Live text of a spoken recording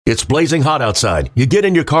It's blazing hot outside. You get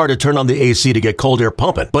in your car to turn on the AC to get cold air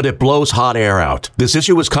pumping, but it blows hot air out. This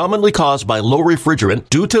issue is commonly caused by low refrigerant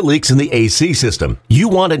due to leaks in the AC system. You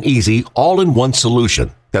want an easy, all-in-one solution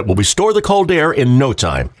that will restore the cold air in no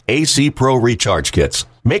time. AC Pro Recharge Kits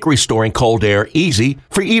make restoring cold air easy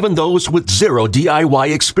for even those with zero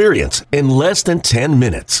DIY experience in less than 10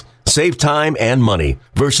 minutes. Save time and money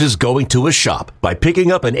versus going to a shop by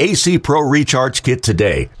picking up an AC Pro Recharge Kit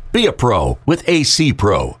today. Be a pro with AC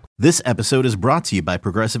Pro. This episode is brought to you by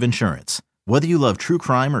Progressive Insurance. Whether you love true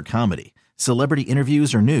crime or comedy, celebrity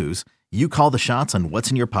interviews or news, you call the shots on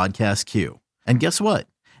what's in your podcast queue. And guess what?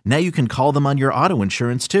 Now you can call them on your auto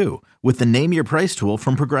insurance too with the Name Your Price tool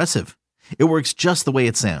from Progressive. It works just the way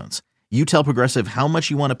it sounds. You tell Progressive how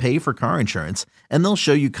much you want to pay for car insurance, and they'll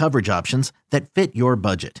show you coverage options that fit your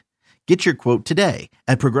budget. Get your quote today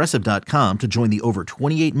at Progressive.com to join the over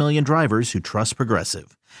 28 million drivers who trust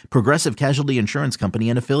Progressive. Progressive Casualty Insurance Company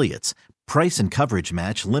and Affiliates. Price and coverage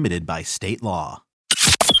match limited by state law.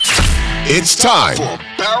 It's time for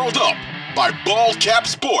Barreled Up by BALLCAP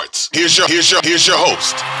Sports. Here's your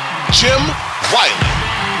host, Jim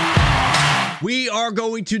Wiley. We are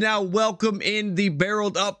going to now welcome in the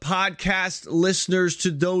Barreled Up podcast listeners. To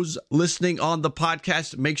those listening on the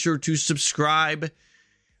podcast, make sure to subscribe.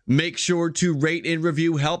 Make sure to rate and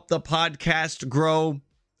review, help the podcast grow,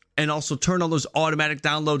 and also turn on those automatic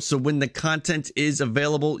downloads so when the content is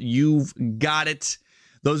available, you've got it.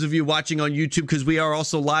 Those of you watching on YouTube, because we are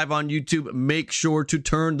also live on YouTube, make sure to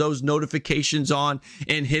turn those notifications on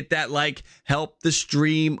and hit that like, help the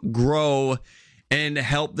stream grow and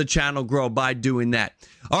help the channel grow by doing that.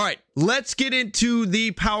 All right, let's get into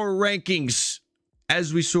the power rankings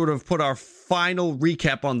as we sort of put our final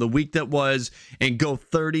recap on the week that was and go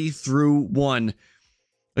 30 through 1.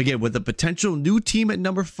 Again, with a potential new team at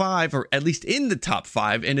number 5, or at least in the top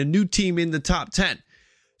 5, and a new team in the top 10.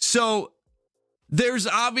 So there's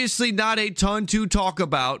obviously not a ton to talk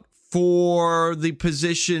about for the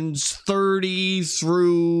positions 30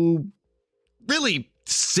 through really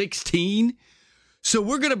 16. So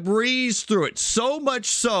we're going to breeze through it. So much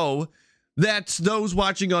so that those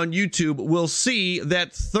watching on YouTube will see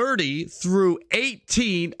that 30 through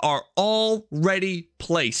 18 are already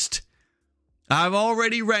placed. I've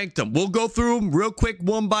already ranked them. We'll go through them real quick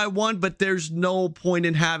one by one, but there's no point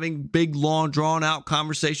in having big, long, drawn-out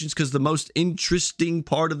conversations because the most interesting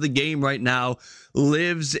part of the game right now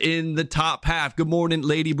lives in the top half. Good morning,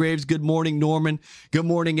 Lady Braves. Good morning, Norman. Good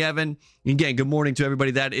morning, Evan. Again, good morning to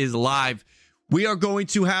everybody that is live. We are going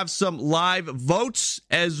to have some live votes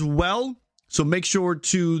as well. So make sure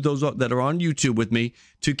to those that are on YouTube with me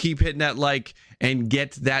to keep hitting that like and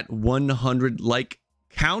get that 100 like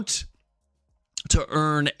count to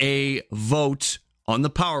earn a vote on the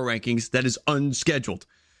power rankings that is unscheduled.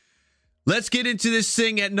 Let's get into this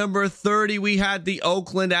thing. At number 30, we had the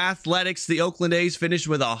Oakland Athletics. The Oakland A's finished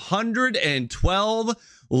with 112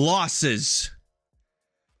 losses.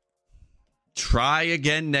 Try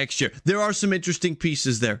again next year. There are some interesting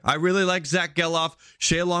pieces there. I really like Zach Geloff.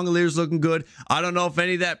 Shea Longelier's looking good. I don't know if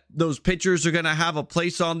any of those pitchers are going to have a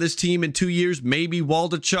place on this team in 2 years. Maybe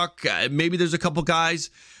Waldachuk. Maybe there's a couple guys.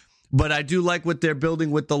 But I do like what they're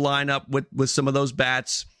building with the lineup, with some of those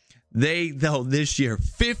bats. Though, this year,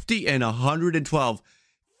 50 and 112.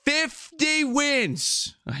 50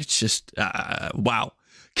 wins. It's just, wow.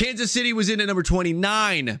 Kansas City was in at number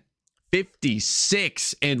 29.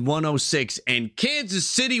 56 and 106, and Kansas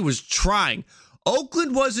City was trying.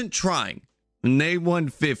 Oakland wasn't trying, and they won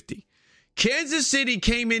 50. Kansas City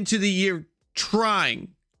came into the year trying.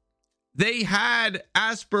 They had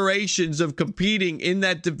aspirations of competing in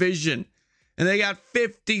that division, and they got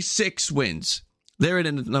 56 wins. They're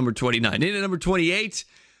in at number 29. In at number 28,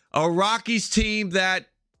 a Rockies team that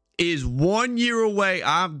is 1 year away.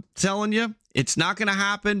 I'm telling you, it's not going to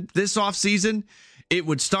happen this offseason. It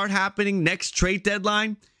would start happening next trade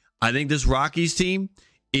deadline. I think this Rockies team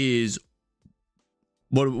is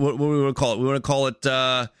what we want to call it. We want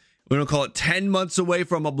to call it 10 months away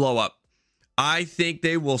from a blow up. I think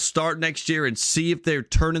they will start next year and see if they're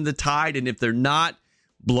turning the tide, and if they're not,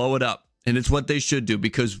 blow it up. And it's what they should do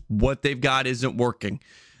because what they've got isn't working.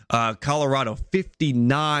 Colorado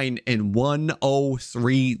 59 and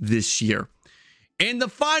 103 this year. And the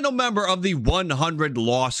final member of the 100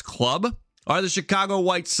 loss club are the Chicago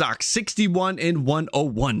White Sox, 61 and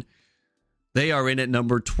 101. They are in at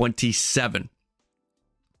number 27.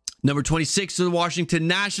 Number 26 are the Washington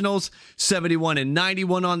Nationals, 71 and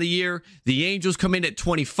 91 on the year. The Angels come in at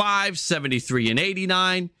 25, 73 and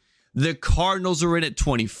 89. The Cardinals are in at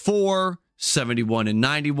 24, 71 and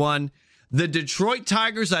 91. The Detroit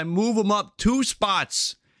Tigers, I move them up 2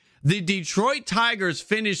 spots. The Detroit Tigers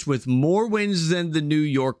finished with more wins than the New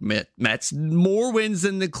York Mets, more wins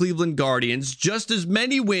than the Cleveland Guardians, just as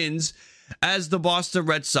many wins as the Boston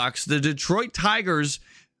Red Sox. The Detroit Tigers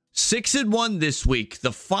 6-1 this week,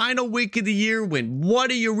 the final week of the year, when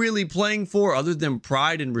what are you really playing for other than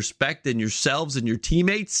pride and respect in yourselves and your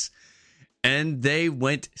teammates? And they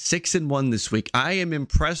went 6-1 this week. I am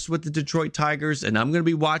impressed with the Detroit Tigers, and I'm going to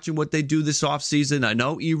be watching what they do this offseason. I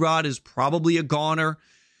know Erod is probably a goner.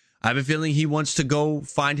 I have a feeling he wants to go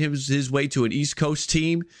find his way to an East Coast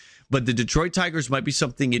team. But the Detroit Tigers might be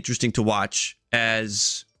something interesting to watch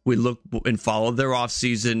as we look and follow their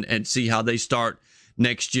offseason and see how they start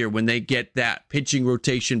next year when they get that pitching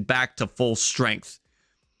rotation back to full strength.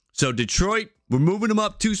 So Detroit, we're moving them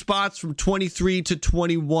up 2 spots from 23 to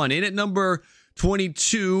 21. In at number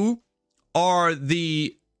 22 are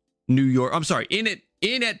the New York. I'm sorry.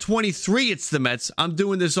 In at 23, it's the Mets. I'm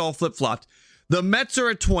doing this all flip-flopped. The Mets are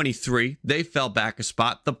at 23. They fell back a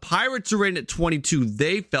spot. The Pirates are in at 22.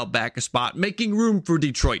 They fell back a spot, making room for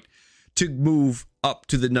Detroit to move up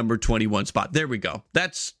to the number 21 spot. There we go.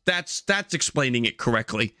 That's explaining it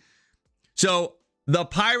correctly. So the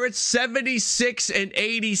Pirates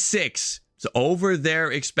 76-86. So over their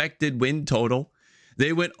expected win total.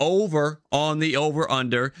 They went over on the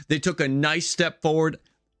over-under. They took a nice step forward.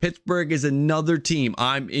 Pittsburgh is another team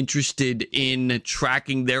I'm interested in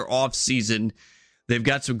tracking their offseason. They've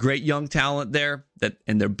got some great young talent there,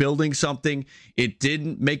 and they're building something. It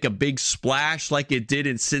didn't make a big splash like it did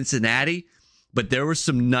in Cincinnati, but there were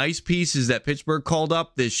some nice pieces that Pittsburgh called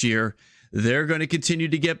up this year. They're going to continue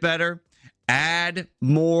to get better. Add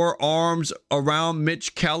more arms around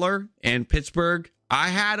Mitch Keller and Pittsburgh. I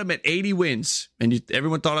had them at 80 wins, and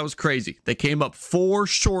everyone thought I was crazy. They came up 4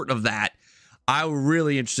 short of that. I'm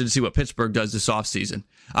really interested to see what Pittsburgh does this offseason.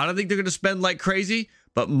 I don't think they're going to spend like crazy,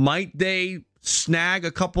 but might they snag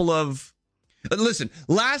a couple of... Listen,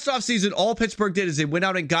 last offseason, all Pittsburgh did is they went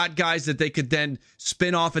out and got guys that they could then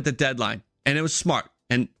spin off at the deadline. And it was smart,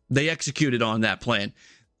 and they executed on that plan.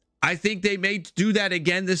 I think they may do that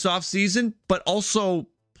again this offseason, but also,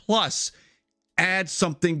 plus, add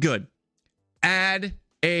something good. Add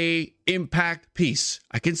a impact piece.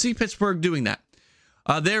 I can see Pittsburgh doing that.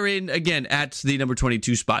 They're in, again, at the number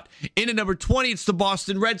 22 spot. In at number 20, it's the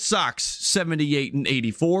Boston Red Sox,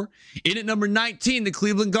 78-84. In at number 19, the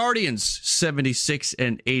Cleveland Guardians,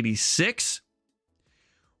 76-86.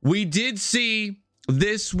 We did see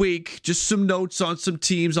this week, just some notes on some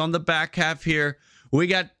teams on the back half here. We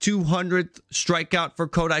got 200th strikeout for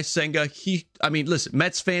Kodai Senga. Listen,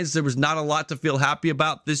 Mets fans, there was not a lot to feel happy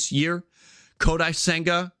about this year. Kodai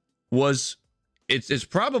Senga was... It's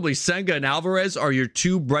probably Senga and Alvarez are your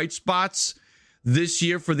 2 bright spots this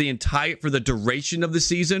year for the duration of the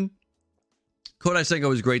season. Kodai Senga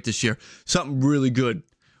was great this year. Something really good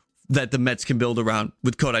that the Mets can build around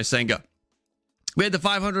with Kodai Senga. We had the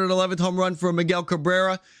 511th home run for Miguel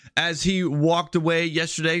Cabrera as he walked away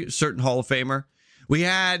yesterday, certain Hall of Famer. We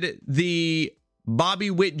had the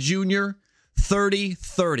Bobby Witt Jr.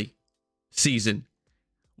 30-30 season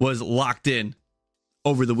was locked in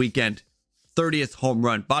over the weekend. 30th home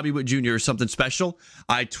run. Bobby Witt Jr. is something special.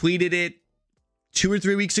 I tweeted it 2 or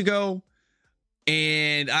 3 weeks ago,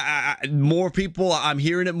 and more people, I'm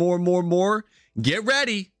hearing it more and more. Get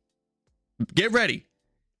ready. Get ready.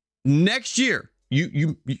 Next year,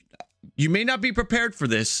 you may not be prepared for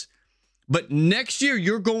this, but next year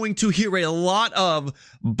you're going to hear a lot of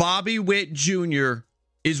Bobby Witt Jr.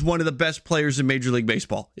 is one of the best players in Major League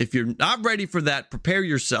Baseball. If you're not ready for that, prepare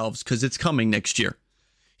yourselves because it's coming next year.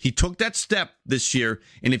 He took that step this year,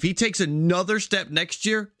 and if he takes another step next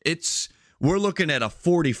year, we're looking at a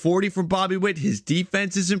 40-40 for Bobby Witt. His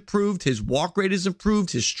defense is improved. His walk rate is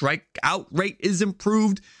improved. His strikeout rate is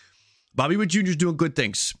improved. Bobby Witt Jr. is doing good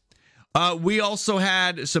things. We also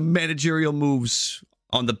had some managerial moves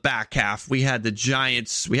on the back half. We had the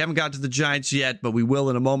Giants. We haven't got to the Giants yet, but we will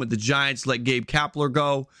in a moment. The Giants let Gabe Kapler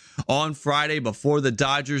go on Friday before the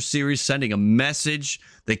Dodgers series, sending a message.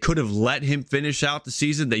 They could have let him finish out the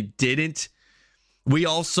season. They didn't. We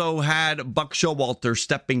also had Buck Showalter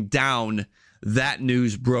stepping down. That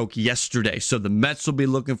news broke yesterday. So the Mets will be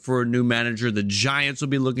looking for a new manager. The Giants will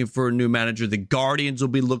be looking for a new manager. The Guardians will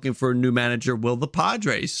be looking for a new manager. Will the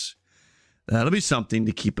Padres? That'll be something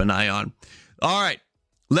to keep an eye on. All right.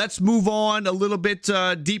 Let's move on a little bit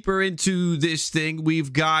deeper into this thing.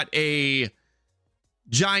 We've got a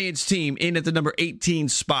Giants team in at the number 18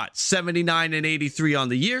 spot, 79-83 on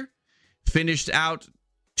the year. Finished out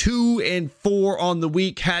 2-4 on the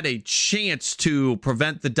week. Had a chance to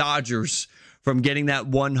prevent the Dodgers from getting that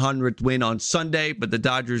 100th win on Sunday, but the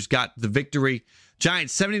Dodgers got the victory.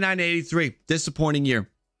 Giants 79-83, disappointing year.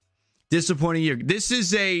 Disappointing year. This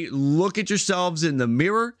is a look at yourselves in the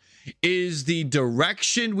mirror. Is the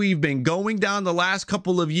direction we've been going down the last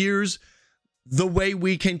couple of years the way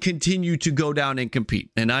we can continue to go down and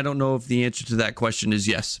compete? And I don't know if the answer to that question is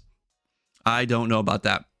yes. I don't know about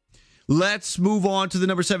that. Let's move on to the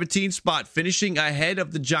number 17 spot, finishing ahead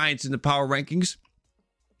of the Giants in the power rankings.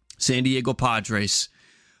 San Diego Padres.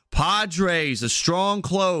 Padres, a strong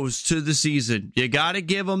close to the season. You got to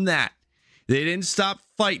give them that. They didn't stop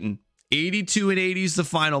fighting. 82-80 is the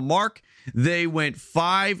final mark. They went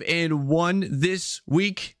 5-1 this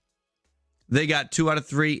week. They got 2 out of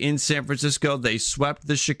 3 in San Francisco. They swept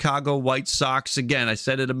the Chicago White Sox. Again, I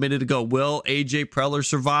said it a minute ago. Will A.J. Preller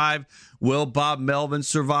survive? Will Bob Melvin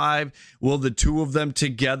survive? Will the two of them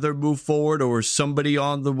together move forward, or is somebody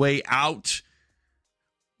on the way out?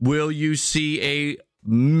 Will you see a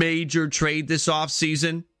major trade this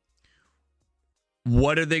offseason?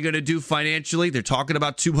 What are they going to do financially? They're talking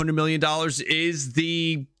about $200 million is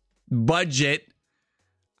the budget.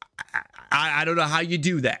 I don't know how you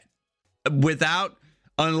do that.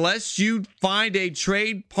 Unless you find a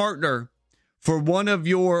trade partner for one of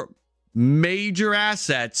your major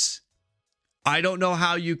assets, I don't know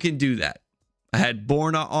how you can do that. I had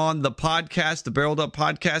Borna on the podcast, the Barreled Up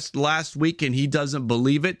podcast last week, and he doesn't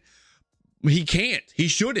believe it. He can't. He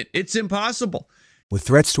shouldn't. It's impossible. With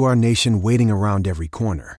threats to our nation waiting around every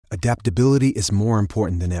corner, adaptability is more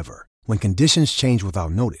important than ever. When conditions change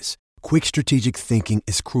without notice, quick strategic thinking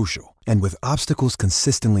is crucial. And with obstacles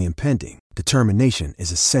consistently impending, determination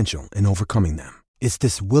is essential in overcoming them. It's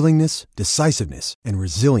this willingness, decisiveness, and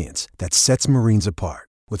resilience that sets Marines apart.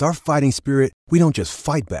 With our fighting spirit, we don't just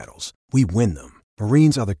fight battles, we win them.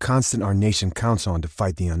 Marines are the constant our nation counts on to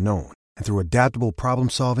fight the unknown. And through adaptable problem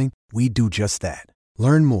solving, we do just that.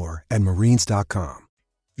 Learn more at Marines.com.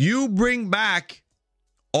 You bring back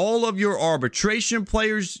all of your arbitration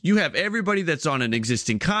players. You have everybody that's on an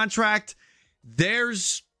existing contract.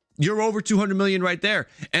 You're over $200 million right there.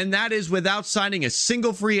 And that is without signing a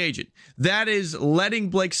single free agent. That is letting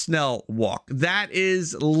Blake Snell walk. That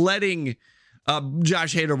is letting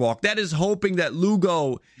Josh Hader walk. That is hoping that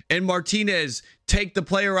Lugo and Martinez take the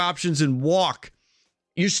player options and walk.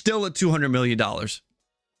 You're still at $200 million.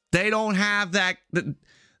 They don't have that.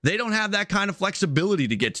 They don't have that kind of flexibility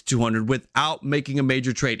to get to 200 without making a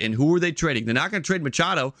major trade. And who are they trading? They're not going to trade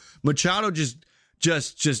Machado. Machado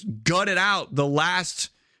just gutted out the last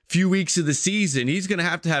few weeks of the season. He's going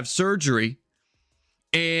to have surgery.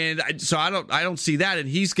 And so I don't see that. And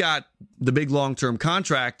he's got the big long-term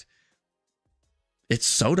contract. It's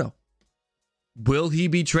Soto. Will he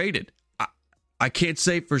be traded? I can't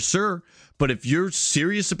say for sure, but if you're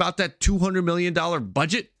serious about that $200 million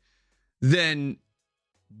budget, then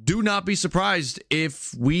do not be surprised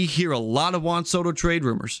if we hear a lot of Juan Soto trade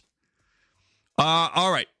rumors.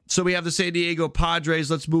 All right, so we have the San Diego Padres.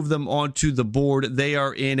 Let's move them onto the board. They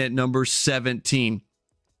are in at number 17.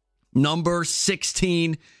 Number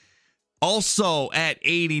 16, also at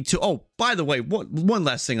 82. Oh, by the way, one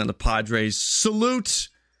last thing on the Padres. Salute.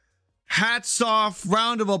 Hats off,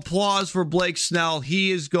 round of applause for Blake Snell.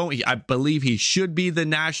 I believe he should be the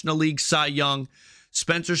National League Cy Young.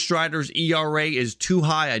 Spencer Strider's ERA is too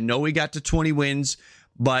high. I know he got to 20 wins,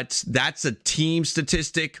 but that's a team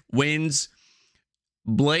statistic. Wins.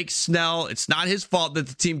 Blake Snell, it's not his fault that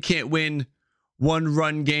the team can't win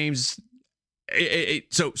one-run games.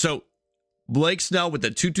 So Blake Snell with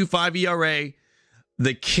the 2.25 ERA,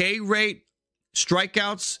 the K rate,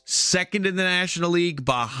 strikeouts, second in the National League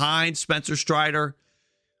behind Spencer Strider.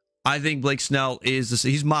 I think Blake Snell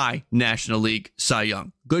he's my National League Cy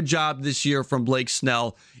Young. Good job this year from Blake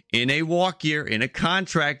Snell in a walk year, in a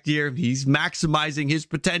contract year. He's maximizing his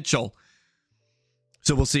potential.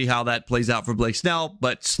 So we'll see how that plays out for Blake Snell.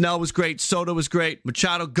 But Snell was great. Soto was great.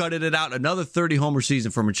 Machado gutted it out. Another 30-homer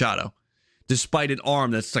season for Machado, despite an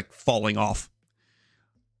arm that's like falling off.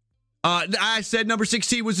 I said number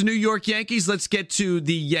 16 was the New York Yankees. Let's get to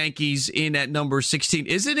the Yankees in at number 16.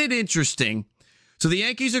 Isn't it interesting? So the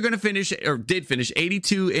Yankees are going to finish, or did finish,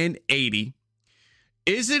 82-80.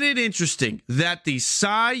 Isn't it interesting that the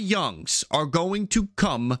Cy Youngs are going to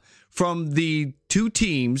come from the two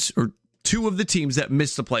of the teams that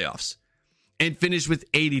missed the playoffs and finish with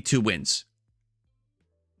 82 wins?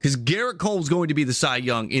 Because Garrett Cole is going to be the Cy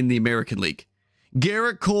Young in the American League.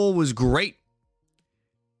 Garrett Cole was great.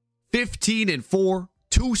 15-4,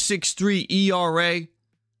 2.63 ERA.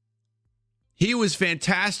 He was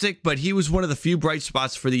fantastic, but he was one of the few bright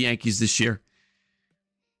spots for the Yankees this year.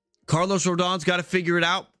 Carlos Rodon's got to figure it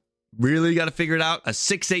out. Really got to figure it out. A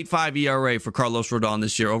 6.85 ERA for Carlos Rodon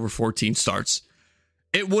this year, over 14 starts.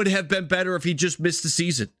 It would have been better if he just missed the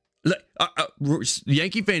season.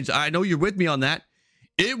 Yankee fans, I know you're with me on that.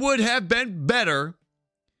 It would have been better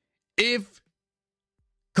if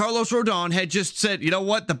Carlos Rodon had just said, you know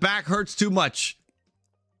what, the back hurts too much.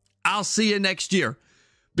 I'll see you next year.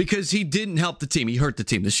 Because he didn't help the team. He hurt the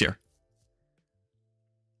team this year.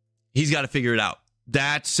 He's got to figure it out.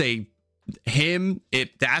 If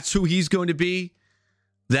that's who he's going to be,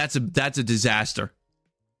 that's a disaster.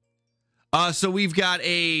 So we've got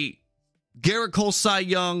a Garrett Cole Cy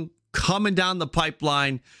Young coming down the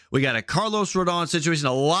pipeline. We got a Carlos Rodon situation.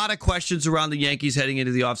 A lot of questions around the Yankees heading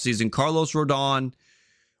into the offseason. Carlos Rodon,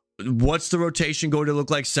 what's the rotation going to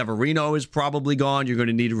look like? Severino is probably gone. You're going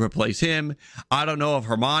to need to replace him. I don't know if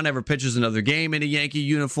Herman ever pitches another game in a Yankee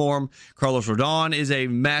uniform. Carlos Rodon is a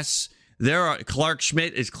mess. Clark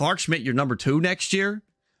Schmidt. Is Clark Schmidt your number 2 next year?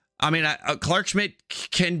 I mean, Clark Schmidt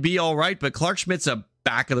can be all right, but Clark Schmidt's a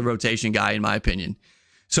back of the rotation guy, in my opinion.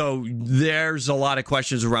 So there's a lot of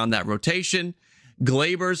questions around that rotation.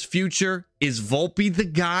 Glaber's future. Is Volpe the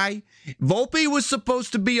guy? Volpe was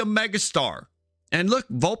supposed to be a megastar. And look,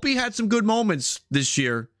 Volpe had some good moments this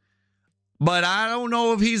year, but I don't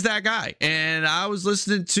know if he's that guy. And I was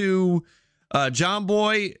listening to John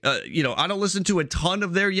Boy. I don't listen to a ton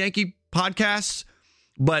of their Yankee podcasts,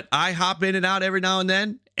 but I hop in and out every now and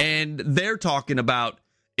then, and they're talking about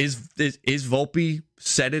is Volpe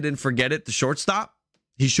set it and forget it, the shortstop?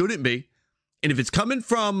 He shouldn't be. And if it's coming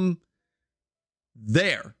from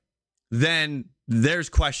there, then there's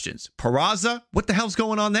questions. Peraza, what the hell's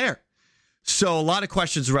going on there? So a lot of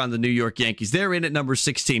questions around the New York Yankees. They're in at number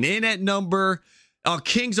 16. In at number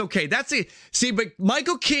King's okay. That's it. See, but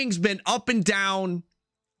Michael King's been up and down.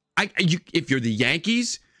 If you're the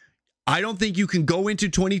Yankees, I don't think you can go into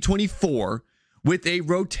 2024 with a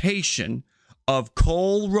rotation of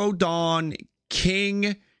Cole, Rodon,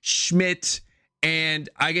 King, Schmidt, and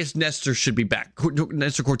I guess Nestor should be back.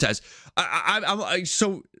 Nestor Cortez. I'm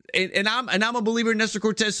a believer in Nestor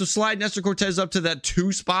Cortez. So slide Nestor Cortez up to that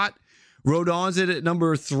 2 spot. Rodon's at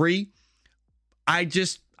number 3. I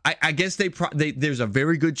guess there's a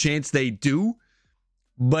very good chance they do,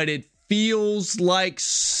 but it feels like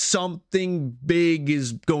something big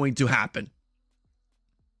is going to happen.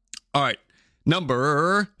 All right,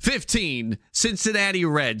 number 15, Cincinnati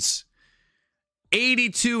Reds.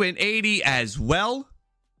 82-80 as well.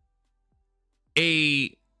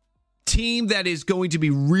 A team that is going to be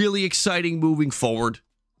really exciting moving forward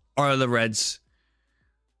are the Reds.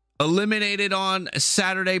 Eliminated on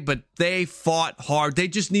Saturday, but they fought hard. They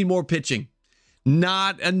just need more pitching.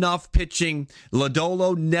 Not enough pitching.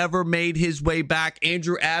 Lodolo never made his way back.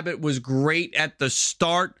 Andrew Abbott was great at the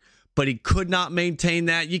start, but he could not maintain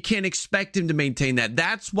that. You can't expect him to maintain that.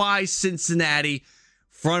 That's why Cincinnati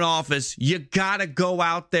front office, you got to go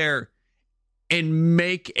out there and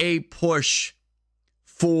make a push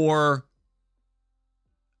for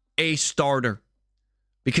a starter,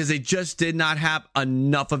 because they just did not have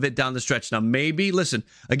enough of it down the stretch. Now, maybe, listen,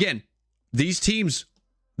 again, these teams,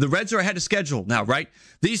 the Reds are ahead of schedule now, right?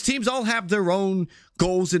 These teams all have their own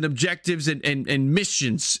goals and objectives and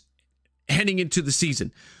missions heading into the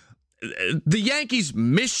season. The Yankees'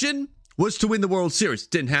 mission was to win the World Series.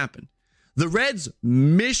 Didn't happen. The Reds'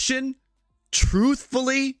 mission,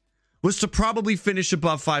 truthfully, was to probably finish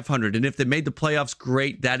above 500. And if they made the playoffs,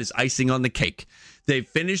 great. That is icing on the cake. They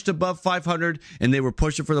finished above 500, and they were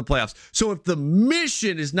pushing for the playoffs. So if the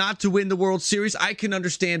mission is not to win the World Series, I can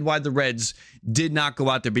understand why the Reds did not go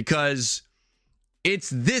out there, because it's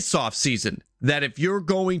this offseason that if you're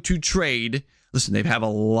going to trade, listen, they have a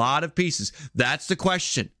lot of pieces. That's the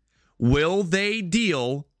question. Will they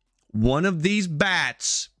deal one of these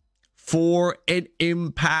bats for an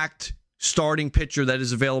impact starting pitcher that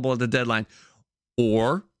is available at the deadline?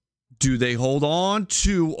 Or do they hold on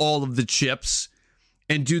to all of the chips,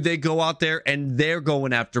 and do they go out there and they're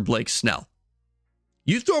going after Blake Snell?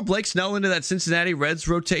 You throw Blake Snell into that Cincinnati Reds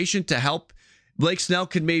rotation to help. Blake Snell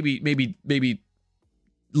can maybe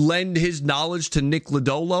lend his knowledge to Nick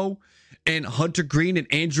Lodolo and Hunter Green and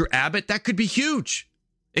Andrew Abbott. That could be huge.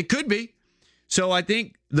 It could be. So I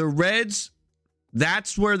think the Reds,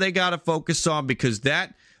 that's where they got to focus on, because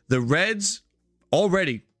the Reds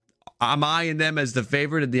already, I'm eyeing them as the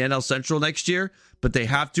favorite in the NL Central next year, but they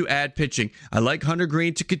have to add pitching. I like Hunter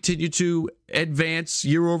Green to continue to advance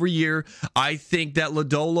year over year. I think that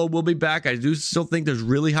Lodolo will be back. I do still think there's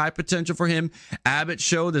really high potential for him. Abbott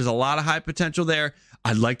showed there's a lot of high potential there.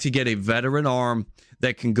 I'd like to get a veteran arm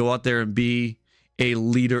that can go out there and be a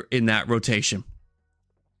leader in that rotation.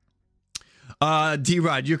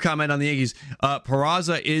 D-Rod, your comment on the Yankees.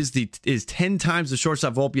 Peraza is 10 times the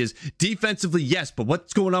shortstop Volpe is. Defensively, yes, but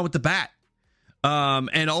what's going on with the bat?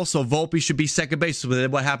 And also, Volpe should be second base. So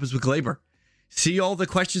then what happens with Glaber? See all the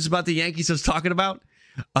questions about the Yankees I was talking about?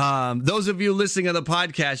 Those of you listening on the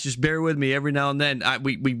podcast, just bear with me every now and then.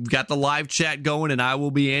 We've got the live chat going, and I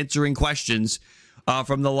will be answering questions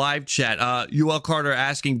from the live chat. UL Carter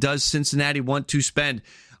asking, does Cincinnati want to spend?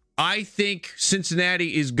 I think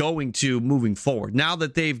Cincinnati is going to moving forward. Now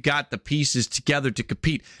that they've got the pieces together to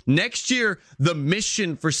compete. Next year, the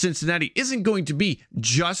mission for Cincinnati isn't going to be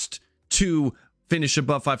just to finish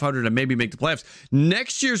above 500 and maybe make the playoffs.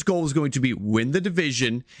 Next year's goal is going to be win the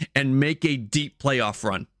division and make a deep playoff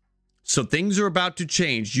run. So things are about to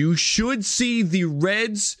change. You should see the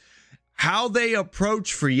Reds, how they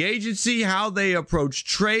approach free agency, how they approach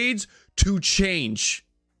trades to change.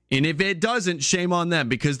 And if it doesn't, shame on them,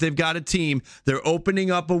 because they've got a team. They're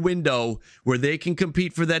opening up a window where they can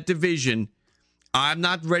compete for that division. I'm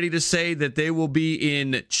not ready to say that they will be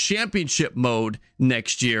in championship mode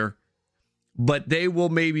next year, but they will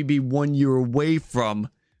maybe be 1 year away from,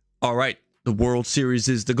 all right, the World Series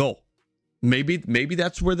is the goal. Maybe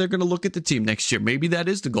that's where they're going to look at the team next year. Maybe that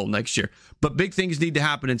is the goal next year. But big things need to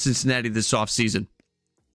happen in Cincinnati this offseason.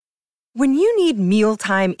 When you need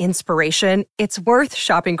mealtime inspiration, it's worth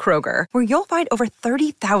shopping Kroger, where you'll find over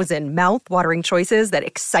 30,000 mouth-watering choices that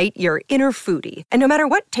excite your inner foodie. And no matter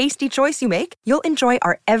what tasty choice you make, you'll enjoy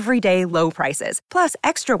our everyday low prices, plus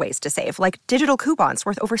extra ways to save, like digital coupons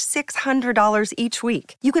worth over $600 each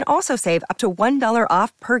week. You can also save up to $1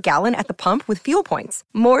 off per gallon at the pump with fuel points.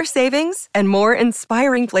 More savings and more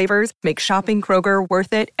inspiring flavors make shopping Kroger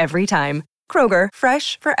worth it every time. Kroger,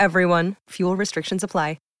 fresh for everyone. Fuel restrictions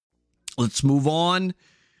apply. Let's move on.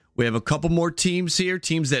 We have a couple more teams here,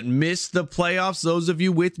 teams that missed the playoffs. Those of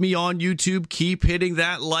you with me on YouTube, keep hitting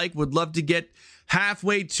that like. Would love to get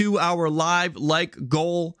halfway to our live like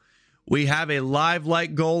goal. We have a live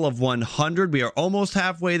like goal of 100. We are almost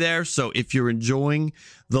halfway there. So if you're enjoying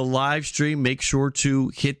the live stream, make sure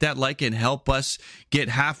to hit that like and help us get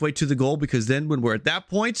halfway to the goal, because then when we're at that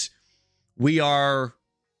point, we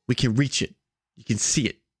can reach it. You can see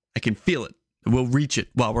it. I can feel it. We'll reach it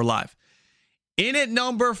while we're live. In at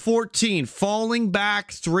number 14, falling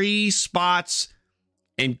back 3 spots,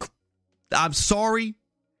 and I'm sorry,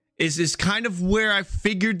 is kind of where I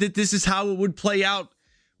figured that this is how it would play out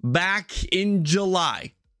back in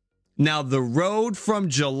July. Now, the road from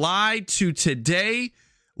July to today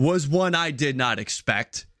was one I did not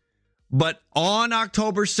expect. But on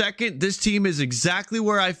October 2nd, this team is exactly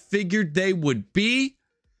where I figured they would be.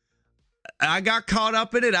 I got caught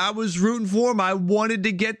up in it. I was rooting for him. I wanted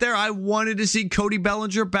to get there. I wanted to see Cody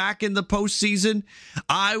Bellinger back in the postseason.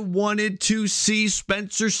 I wanted to see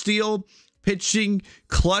Spencer Steele pitching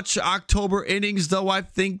clutch October innings, though I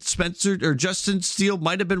think Justin Steele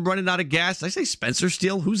might have been running out of gas. Did I say Spencer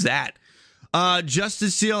Steele? Who's that? Justin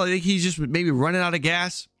Steele, I think he's just maybe running out of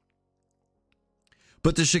gas.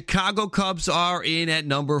 But the Chicago Cubs are in at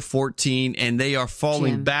number 14, and they are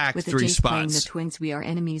falling Jim, back with 3 the spots. Playing the Twins, we are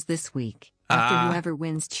enemies this week. After whoever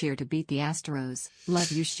wins, cheer to beat the Astros.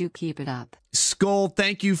 Love you, Shu. Keep it up. Skull,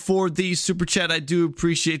 thank you for the super chat. I do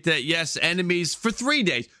appreciate that. Yes, enemies for 3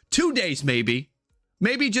 days. 2 days, maybe.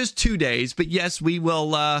 Maybe just 2 days. But yes, we will.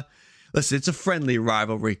 Listen, it's a friendly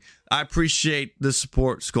rivalry. I appreciate the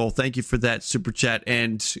support, Skull. Thank you for that super chat.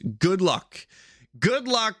 And good luck. Good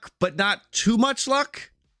luck, but not too much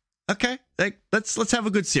luck. Okay, let's have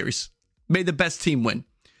a good series. May the best team win.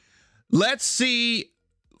 Let's see.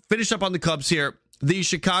 Finish up on the Cubs here. The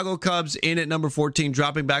Chicago Cubs in at number 14,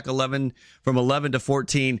 dropping back 11 from 11 to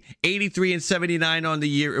 14, 83 and 79 on the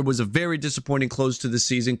year. It was a very disappointing close to the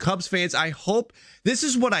season. Cubs fans, I hope this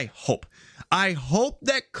is what I hope. I hope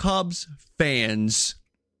that Cubs fans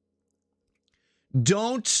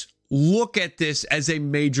don't look at this as a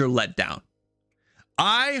major letdown.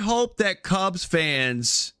 I hope that Cubs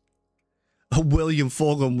fans, William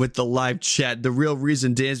Fulgham with the live chat, the real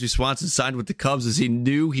reason Dansby Swanson signed with the Cubs is he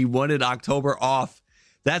knew he wanted October off.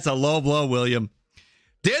 That's a low blow, William.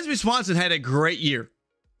 Dansby Swanson had a great year.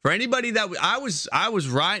 For anybody that I was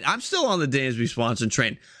riding, I'm still on the Dansby Swanson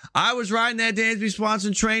train. I was riding that Dansby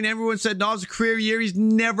Swanson train. Everyone said, no, it's a career year. He's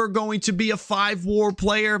never going to be a 5-WAR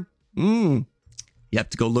player. You have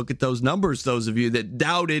to go look at those numbers, those of you that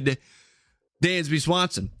doubted Dansby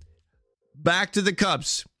Swanson. Back to the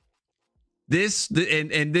Cubs. This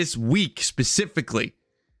week specifically,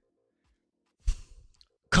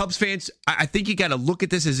 Cubs fans, I think you got to look at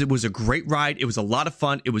this as it was a great ride. It was a lot of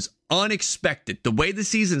fun. It was unexpected. The way the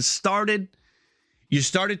season started, you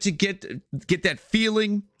started to get that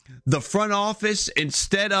feeling. The front office,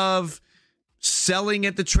 instead of selling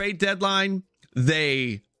at the trade deadline,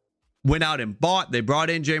 they went out and bought. They brought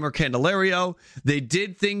in Jeimer Candelario. They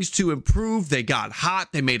did things to improve. They got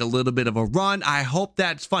hot. They made a little bit of a run. I hope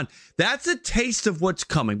that's fun. That's a taste of what's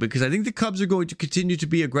coming because I think the Cubs are going to continue to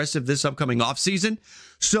be aggressive this upcoming offseason.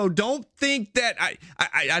 So don't think that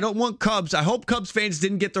I don't want Cubs. I hope Cubs fans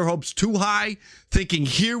didn't get their hopes too high, thinking,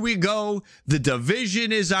 here we go. The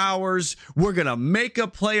division is ours. We're going to make a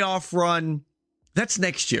playoff run. That's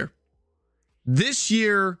next year. This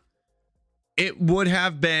year, it would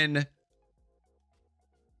have been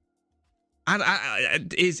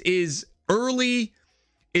is early,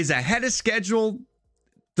 is ahead of schedule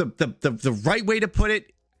the right way to put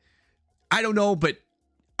it? I don't know, but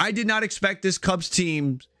I did not expect this Cubs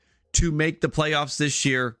team to make the playoffs this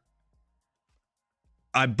year.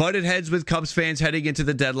 I butted heads with Cubs fans heading into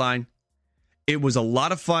the deadline. It was a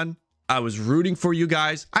lot of fun. I was rooting for you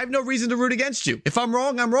guys. I have no reason to root against you. If I'm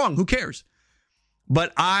wrong, I'm wrong. Who cares?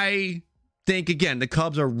 But I think, again, the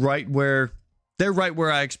Cubs are right where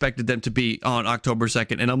I expected them to be on October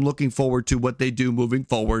 2nd, and I'm looking forward to what they do moving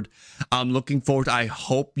forward. I'm looking forward. I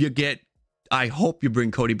hope you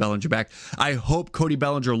bring Cody Bellinger back. I hope Cody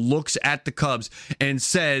Bellinger looks at the Cubs and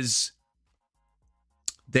says,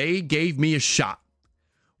 they gave me a shot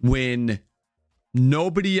when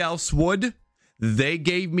nobody else would. They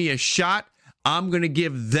gave me a shot. I'm going to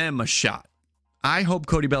give them a shot. I hope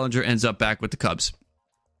Cody Bellinger ends up back with the Cubs.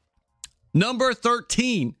 Number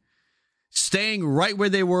 13, staying right where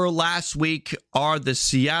they were last week, are the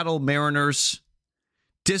Seattle Mariners.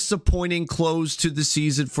 Disappointing close to the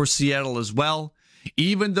season for Seattle as well.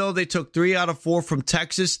 Even though they took 3 out of 4 from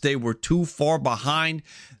Texas, they were too far behind.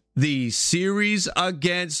 The series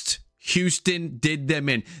against Houston did them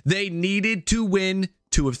in. They needed to win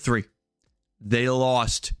 2 of 3. They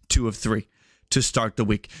lost 2 of 3 to start the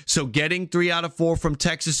week. So getting 3 out of 4 from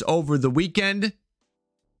Texas over the weekend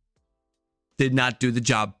did not do the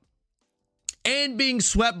job. And being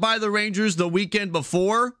swept by the Rangers the weekend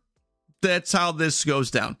before, that's how this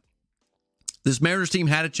goes down. This Mariners team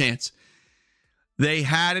had a chance. They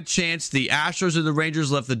had a chance. The Astros and the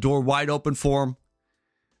Rangers left the door wide open for them.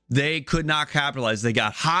 They could not capitalize. They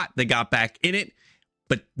got hot. They got back in it.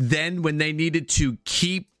 But then when they needed to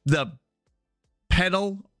keep the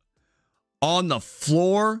pedal on the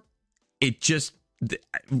floor,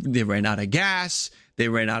 they ran out of gas. They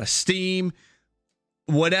ran out of steam.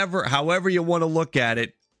 However you want to look at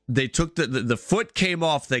it, they took the foot came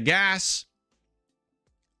off the gas.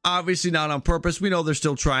 Obviously not on purpose. We know they're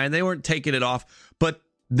still trying. They weren't taking it off, but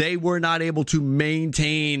they were not able to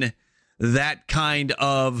maintain that kind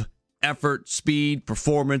of effort, speed,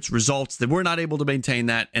 performance, results. They were not able to maintain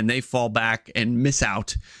that, and they fall back and miss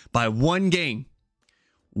out by 1 game.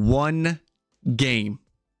 1 game.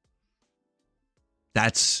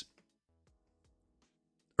 That's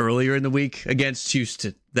earlier in the week against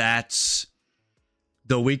Houston. That's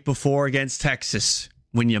the week before against Texas.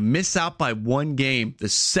 When you miss out by 1 game, the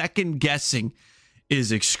second guessing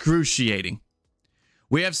is excruciating.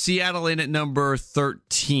 We have Seattle in at number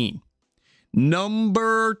 13.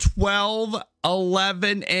 Number 12,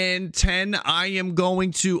 11, and 10. I am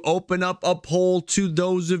going to open up a poll to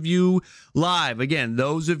those of you live. Again,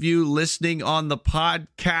 those of you listening on the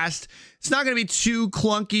podcast, it's not going to be too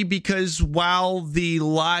clunky because while the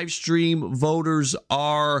live stream voters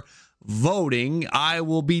are voting, I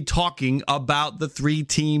will be talking about the 3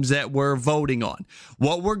 teams that we're voting on.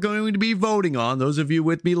 What we're going to be voting on, those of you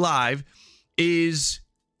with me live, is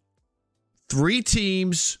 3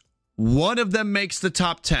 teams. 1 of them makes the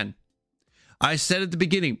top 10. I said at the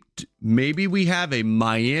beginning, maybe we have a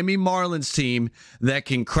Miami Marlins team that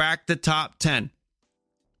can crack the top 10.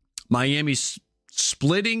 Miami's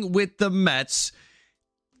splitting with the Mets.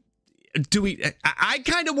 I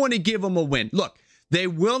kind of want to give them a win. Look, they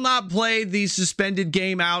will not play the suspended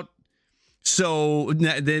game out, so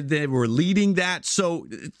they were leading that. So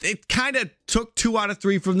it kind of took 2 out of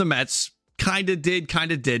 3 from the Mets. Kind of did,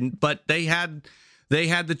 kind of didn't, but they had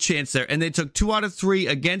the chance there. And they took 2 out of 3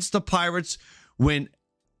 against the Pirates when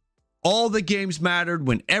all the games mattered,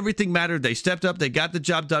 when everything mattered. They stepped up. They got the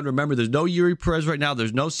job done. Remember, there's no Yuri Perez right now.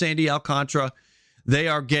 There's no Sandy Alcantara. They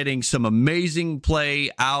are getting some amazing play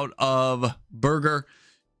out of Berger.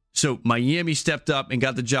 So Miami stepped up and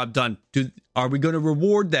got the job done. Are we going to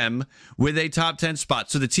reward them with a top 10 spot?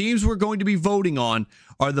 So the teams we're going to be voting on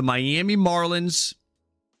are the Miami Marlins,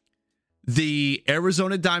 the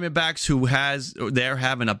Arizona Diamondbacks, they're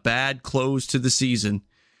having a bad close to the season,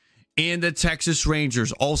 and the Texas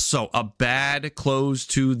Rangers, also a bad close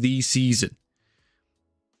to the season.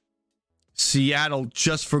 Seattle,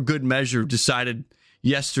 just for good measure, decided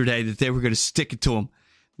yesterday that they were going to stick it to them,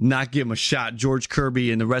 not give them a shot. George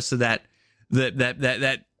Kirby and the rest of that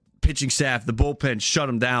pitching staff, the bullpen, shut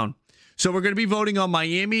them down. So we're going to be voting on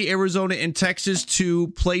Miami, Arizona, and Texas to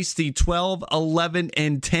place the 12, 11,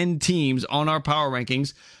 and 10 teams on our power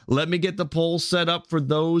rankings. Let me get the poll set up for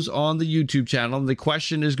those on the YouTube channel. The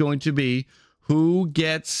question is going to be, who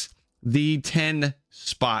gets the 10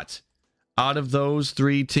 spot out of those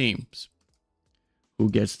three teams? Who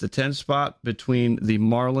gets the 10 spot between the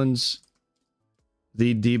Marlins,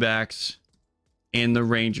 the D-backs, and the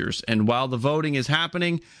Rangers? And while the voting is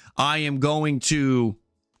happening, I am going to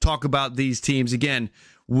talk about these teams again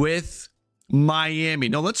with Miami.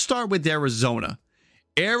 Now, let's start with Arizona.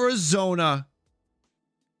 Arizona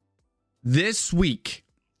this week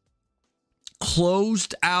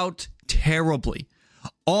closed out terribly.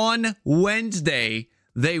 On Wednesday,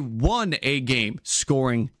 they won a game,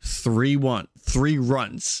 scoring 3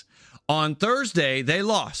 runs. On Thursday, they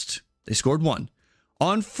lost. They scored 1.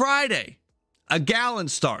 On Friday, a gallon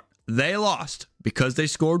start. They lost because they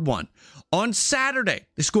scored 1. On Saturday,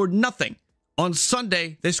 they scored nothing. On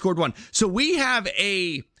Sunday, they scored 1. So we have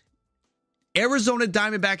a Arizona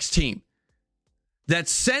Diamondbacks team that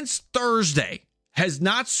since Thursday has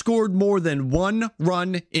not scored more than 1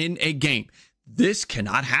 run in a game. This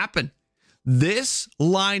cannot happen. This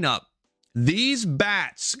lineup, these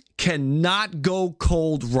bats cannot go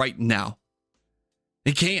cold right now.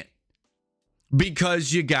 They can't.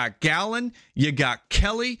 Because you got Gallen, you got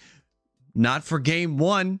Kelly, not for game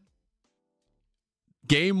 1.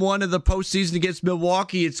 Game 1 of the postseason against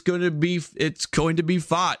Milwaukee, it's going to be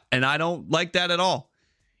fought, and I don't like that at all.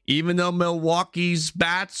 Even though Milwaukee's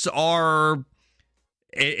bats are,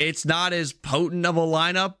 it's not as potent of a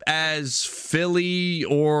lineup as Philly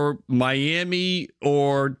or Miami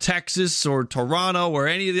or Texas or Toronto or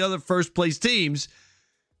any of the other first place teams,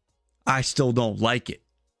 I still don't like it.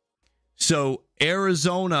 So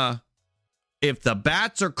Arizona, if the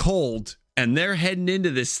bats are cold and they're heading into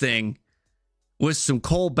this thing with some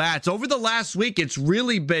cold bats, over the last week, it's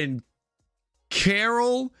really been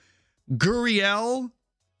Carroll, Gurriel,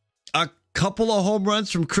 a couple of home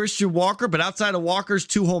runs from Christian Walker, but outside of Walker's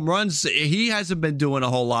 2 home runs, he hasn't been doing a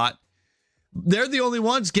whole lot. They're the only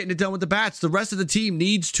ones getting it done with the bats. The rest of the team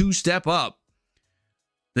needs to step up.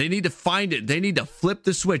 They need to find it. They need to flip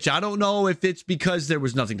the switch. I don't know if it's because there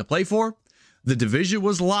was nothing to play for. The division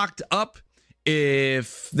was locked up.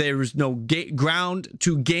 If there was no ground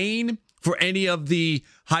to gain for any of the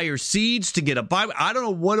higher seeds to get a bye. I don't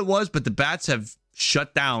know what it was, but the bats have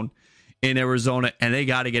shut down in Arizona, and they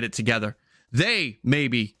got to get it together. They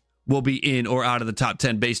maybe will be in or out of the top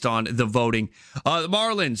 10 based on the voting. The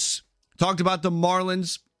Marlins. Talked about the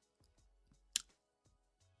Marlins.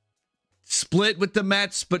 Split with the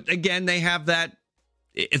Mets, but again, they have that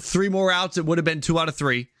 3 more outs. It would have been 2 out of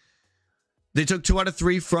 3. They took 2 out of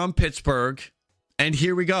 3 from Pittsburgh, and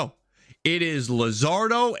here we go. It is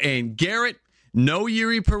Luzardo and Garrett. No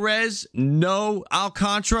Yuri Perez, no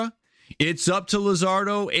Alcantara. It's up to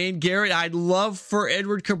Luzardo and Garrett. I'd love for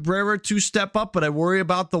Edward Cabrera to step up, but I worry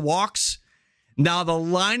about the walks. Now, the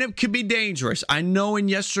lineup could be dangerous. I know in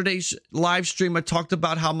yesterday's live stream, I talked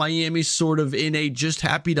about how Miami's sort of in a just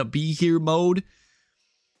happy to be here mode.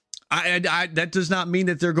 That does not mean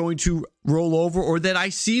that they're going to roll over or that I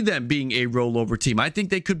see them being a rollover team. I think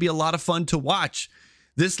they could be a lot of fun to watch.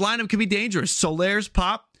 This lineup could be dangerous. Soler's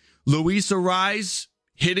pop, Luis Arraez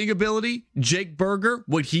hitting ability, Jake Berger,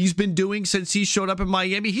 what he's been doing since he showed up in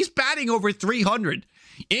Miami. He's batting over 300,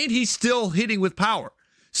 and he's still hitting with power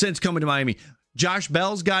since coming to Miami. Josh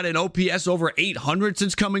Bell's got an OPS over 800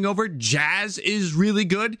 since coming over. Jazz is really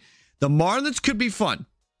good. The Marlins could be fun.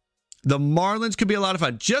 The Marlins could be a lot of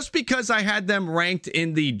fun. Just because I had them ranked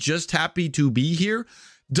in the just happy to be here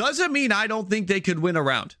doesn't mean I don't think they could win a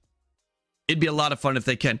round. It'd be a lot of fun if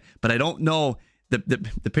they can, but I don't know.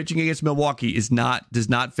 The pitching against Milwaukee does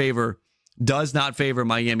not favor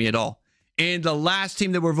Miami at all. And the last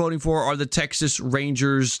team that we're voting for are the Texas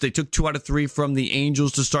Rangers. They took 2 out of 3 from the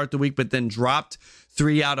Angels to start the week, but then dropped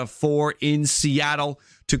 3 out of 4 in Seattle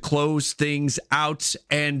to close things out.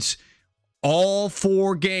 And all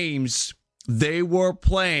 4 games, they were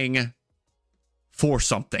playing for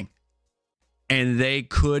something. And they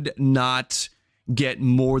could not get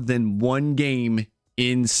more than 1 game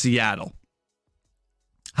in Seattle.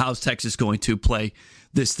 How's Texas going to play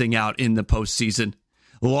this thing out in the postseason?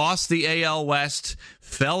 Lost the AL West,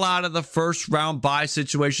 fell out of the first round bye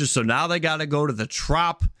situation, so now they got to go to the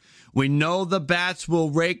Trop. We know the bats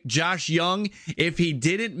will rake Josh Young. If he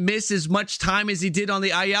didn't miss as much time as he did on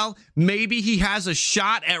the IL, maybe he has a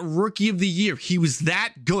shot at Rookie of the Year. He was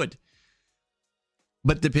that good.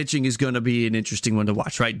 But the pitching is going to be an interesting one to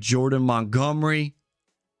watch, right? Jordan Montgomery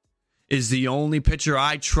is the only pitcher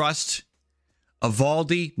I trust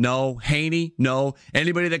Evaldi, no. Haney, no.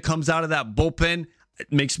 Anybody that comes out of that bullpen,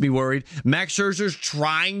 it makes me worried. Max Scherzer's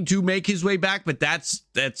trying to make his way back, but that's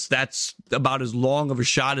about as long of a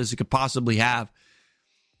shot as it could possibly have.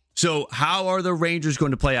 So how are the Rangers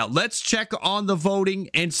going to play out? Let's check on the voting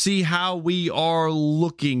and see how we are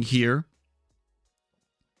looking here.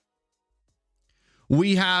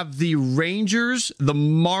 We have the Rangers, the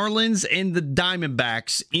Marlins, and the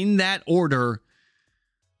Diamondbacks in that order.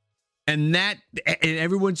 And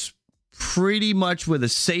everyone's pretty much with a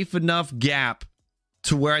safe enough gap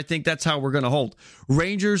to where I think that's how we're going to hold.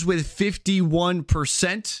 Rangers with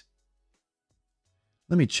 51%.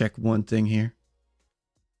 Let me check one thing here.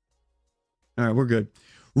 All right, we're good.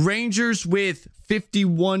 Rangers with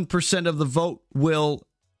 51% of the vote will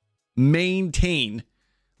maintain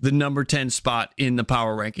the number 10 spot in the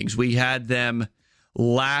power rankings. We had them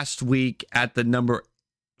last week at the number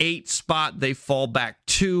 8 spot. They fall back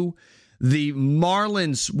 2. The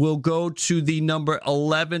Marlins will go to the number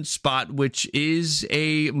 11 spot, which is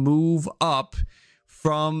a move up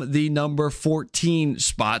from the number 14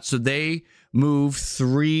 spot. So they move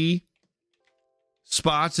 3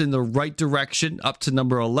 spots in the right direction up to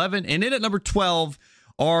number 11. And in at number 12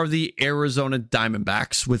 are the Arizona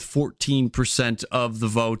Diamondbacks with 14% of the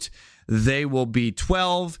vote. They will be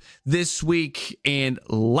 12 this week, and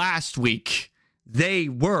last week they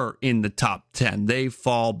were in the top 10. They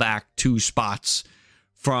fall back 2 spots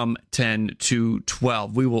from 10 to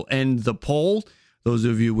 12. We will end the poll. Those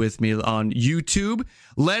of you with me on YouTube,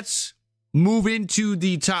 let's move into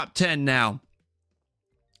the top 10 now.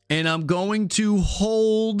 And I'm going to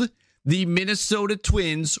hold the Minnesota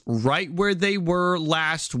Twins right where they were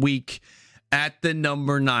last week at the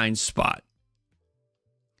number 9 spot.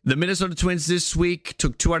 The Minnesota Twins this week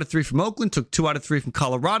took 2 out of 3 from Oakland, took 2 out of 3 from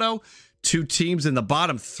Colorado, 2 teams in the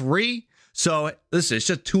bottom 3. So listen, it's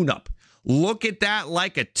just tune-up. Look at that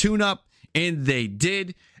like a tune-up, and they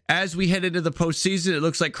did. As we head into the postseason, it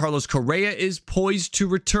looks like Carlos Correa is poised to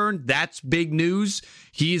return. That's big news.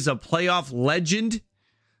 He's a playoff legend.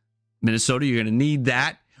 Minnesota, you're going to need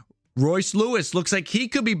that. Royce Lewis looks like he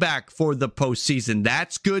could be back for the postseason.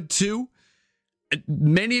 That's good, too.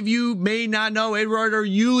 Many of you may not know Edward or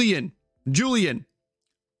Julian.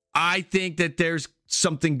 I think that there's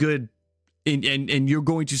something good, and you're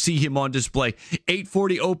going to see him on display.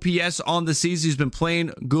 840 OPS on the season. He's been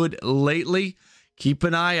playing good lately. Keep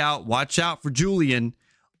an eye out. Watch out for Julian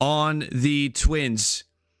on the Twins.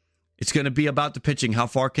 It's going to be about the pitching. How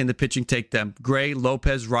far can the pitching take them? Gray,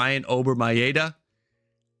 Lopez, Ryan, Ober, Maeda.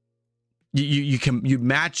 You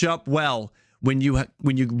match up well when you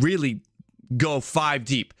really go 5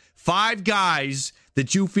 deep. 5 guys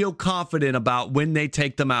that you feel confident about when they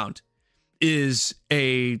take them out is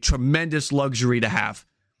a tremendous luxury to have,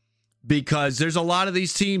 because there's a lot of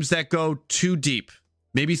these teams that go 2 deep,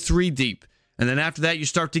 maybe 3 deep, and then after that you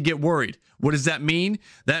start to get worried. What does that mean?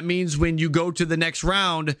 That means when you go to the next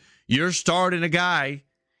round, you're starting a guy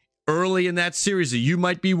early in that series that you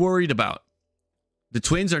might be worried about. The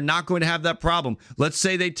Twins are not going to have that problem. Let's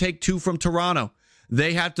say they take 2 from Toronto.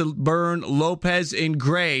 They have to burn Lopez and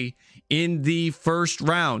Gray in the first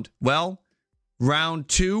round. Well, round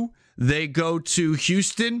 2, they go to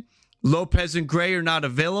Houston. Lopez and Gray are not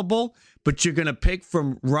available, but you're going to pick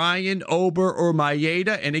from Ryan, Ober, or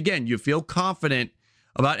Maeda. And again, you feel confident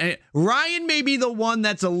about it. Ryan may be the one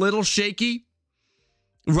that's a little shaky.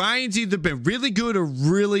 Ryan's either been really good or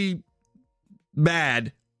really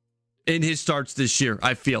bad in his starts this year,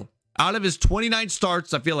 I feel. Out of his 29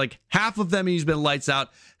 starts, I feel like half of them he's been lights out,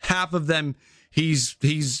 half of them he's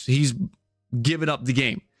given up the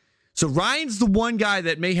game. So Ryan's the one guy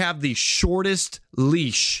that may have the shortest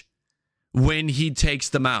leash when he takes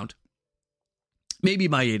the mound. Maybe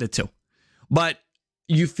Maeda too. But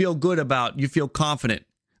you feel confident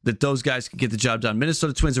that those guys can get the job done.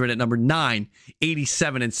 Minnesota Twins are in at number 9,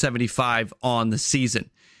 87-75 on the season.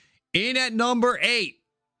 In at number 8.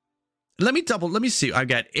 Let me see. I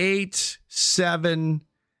got 8, 7,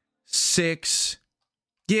 6.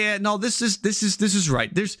 Yeah, no, this is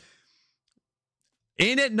right. There's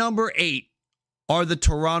in at number 8 are the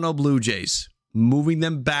Toronto Blue Jays, moving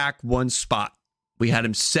them back 1 spot. We had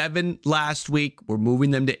them 7 last week. We're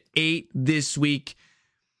moving them to 8 this week.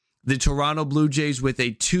 The Toronto Blue Jays with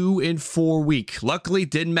a 2-4 week. Luckily,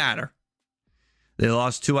 it didn't matter. They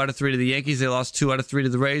lost 2 out of 3 to the Yankees. They lost 2 out of 3 to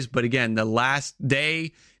the Rays. But again, the last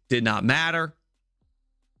day did not matter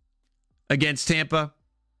against Tampa.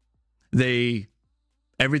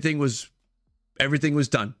 Everything was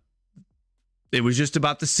done. It was just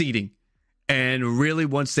about the seeding. And really,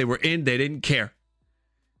 once they were in, they didn't care.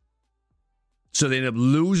 So they end up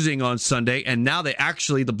losing on Sunday, and now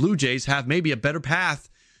the Blue Jays have maybe a better path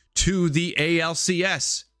to the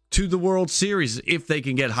ALCS, to the World Series, if they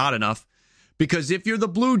can get hot enough. Because if you're the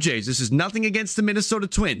Blue Jays, this is nothing against the Minnesota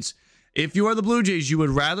Twins. If you are the Blue Jays, you would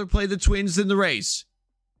rather play the Twins than the Rays.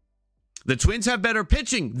 The Twins have better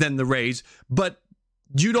pitching than the Rays, but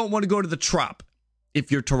you don't want to go to the Trop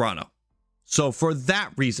if you're Toronto. So for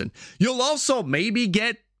that reason, you'll also maybe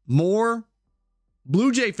get more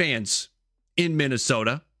Blue Jay fans in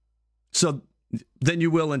Minnesota than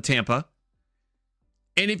you will in Tampa.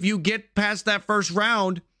 And if you get past that first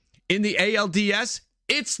round in the ALDS,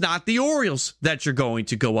 it's not the Orioles that you're going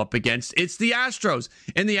to go up against. It's the Astros.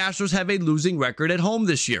 And the Astros have a losing record at home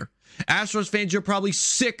this year. Astros fans, you're probably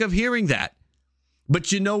sick of hearing that.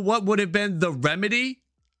 But you know what would have been the remedy?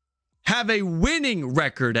 Have a winning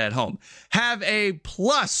record at home. Have a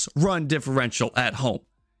plus run differential at home.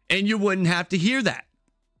 And you wouldn't have to hear that.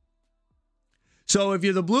 So if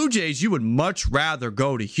you're the Blue Jays, you would much rather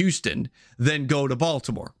go to Houston than go to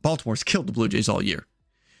Baltimore. Baltimore's killed the Blue Jays all year.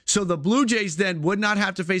 So the Blue Jays then would not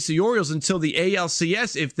have to face the Orioles until the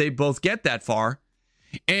ALCS if they both get that far.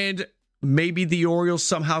 And maybe the Orioles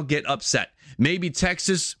somehow get upset. Maybe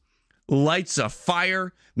Texas lights a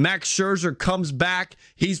fire. Max Scherzer comes back.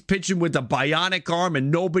 He's pitching with a bionic arm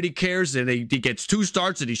and nobody cares. And he gets 2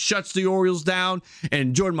 starts and he shuts the Orioles down.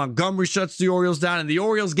 And Jordan Montgomery shuts the Orioles down. And the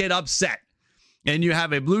Orioles get upset. And you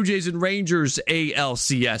have a Blue Jays and Rangers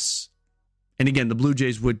ALCS. And again, the Blue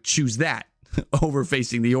Jays would choose that over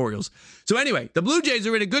facing the Orioles. So anyway, the Blue Jays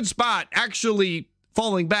are in a good spot, actually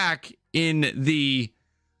falling back in the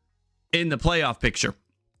playoff picture.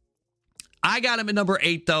 I got him at number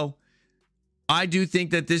 8, though. I do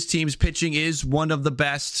think that this team's pitching is one of the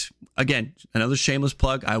best. Again, another shameless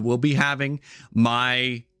plug. I will be having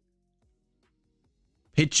my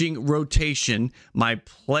pitching rotation, my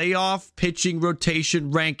playoff pitching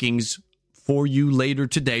rotation rankings for you later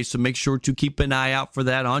today. So make sure to keep an eye out for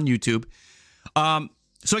that on YouTube.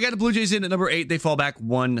 So I got the Blue Jays in at number 8. They fall back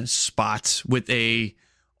 1 spot with a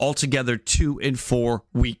altogether 2-4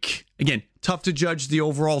 week. Again, tough to judge the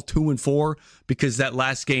overall 2-4 because that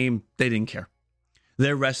last game, they didn't care.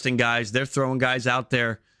 They're resting guys. They're throwing guys out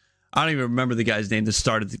there. I don't even remember the guy's name that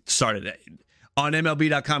started it. On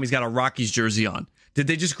MLB.com, he's got a Rockies jersey on. Did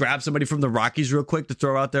they just grab somebody from the Rockies real quick to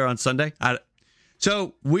throw out there on Sunday?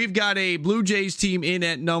 So we've got a Blue Jays team in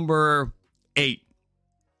at number 8.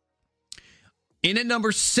 In at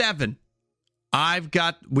number 7,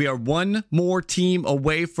 we are one more team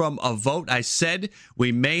away from a vote. I said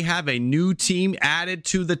we may have a new team added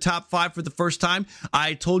to the top 5 for the first time.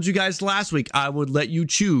 I told you guys last week I would let you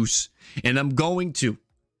choose, and I'm going to.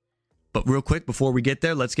 But real quick, before we get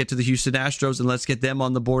there, let's get to the Houston Astros and let's get them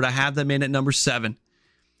on the board. I have them in at number 7.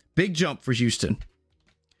 Big jump for Houston.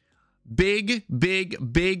 Big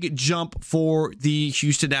jump for the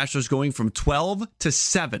Houston Astros going from 12 to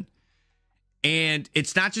 7. And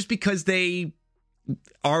it's not just because they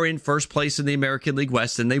are in first place in the American League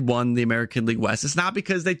West and they won the American League West. It's not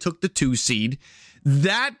because they took the 2 seed.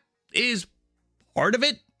 That is part of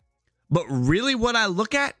it. But really what I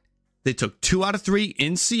look at, they took 2 out of 3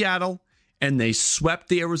 in Seattle and they swept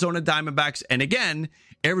the Arizona Diamondbacks. And again,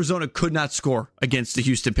 Arizona could not score against the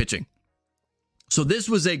Houston pitching. So this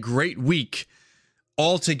was a great week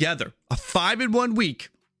altogether. A 5-1 week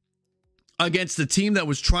against the team that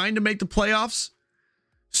was trying to make the playoffs.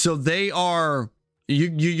 So they are,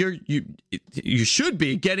 you should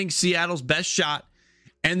be getting Seattle's best shot.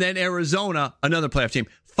 And then Arizona, another playoff team.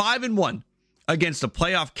 5-1 against a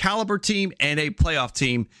playoff caliber team and a playoff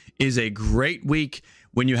team is a great week.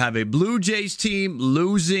 When you have a Blue Jays team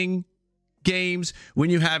losing games, when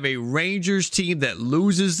you have a Rangers team that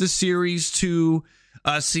loses the series to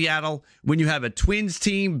Seattle, when you have a Twins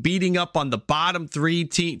team beating up on the bottom 3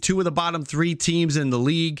 2 of the bottom 3 teams in the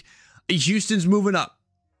league, Houston's moving up.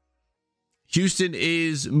 Houston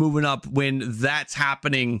is moving up when that's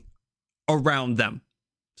happening around them.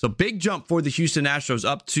 So big jump for the Houston Astros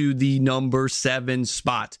up to the number 7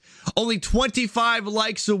 spot. Only 25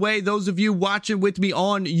 likes away. Those of you watching with me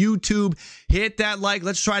on YouTube, hit that like.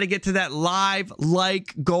 Let's try to get to that live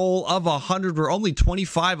like goal of 100. We're only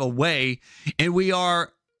 25 away, and we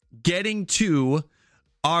are getting to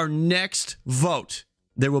our next vote.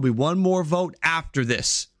 There will be one more vote after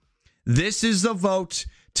this. This is the vote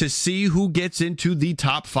to see who gets into the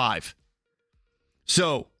top 5.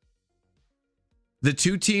 So the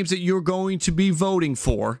 2 teams that you're going to be voting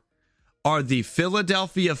for are the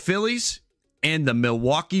Philadelphia Phillies and the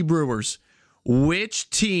Milwaukee Brewers.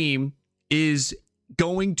 Which team is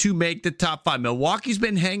going to make the top 5? Milwaukee's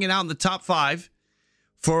been hanging out in the top 5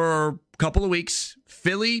 for a couple of weeks.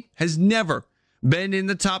 Philly has never been in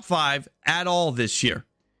the top 5 at all this year.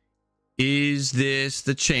 Is this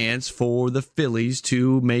the chance for the Phillies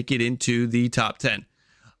to make it into the top 10?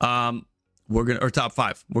 Or top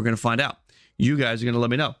 5. We're gonna find out. You guys are gonna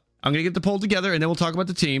let me know. I'm gonna get the poll together, and then we'll talk about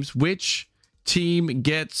the teams. Which team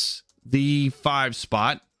gets the 5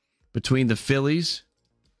 spot between the Phillies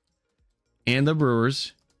and the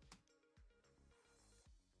Brewers?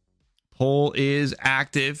 Poll is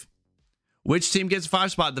active. Which team gets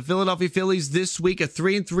 5 spot? The Philadelphia Phillies this week, a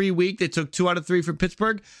 3-3 week. They took 2 out of 3 from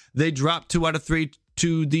Pittsburgh. They dropped 2 out of 3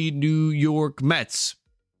 to the New York Mets.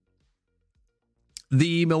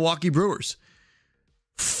 The Milwaukee Brewers,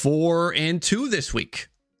 4-2 this week.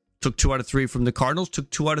 Took 2 out of 3 from the Cardinals. Took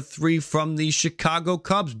 2 out of 3 from the Chicago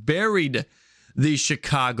Cubs. Buried the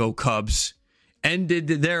Chicago Cubs. Ended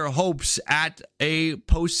their hopes at a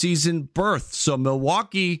postseason berth. So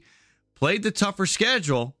Milwaukee played the tougher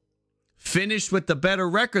schedule. Finished with the better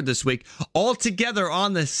record this week. Altogether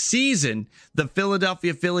on the season, the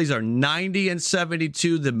Philadelphia Phillies are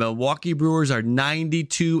 90-72. The Milwaukee Brewers are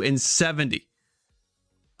 92-70.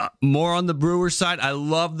 More on the Brewers side. I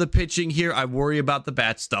love the pitching here. I worry about the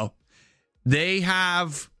bats, though. They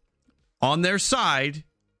have on their side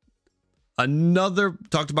another,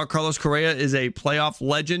 talked about Carlos Correa is a playoff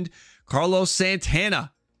legend. Carlos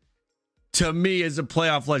Santana, to me, is a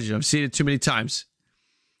playoff legend. I've seen it too many times.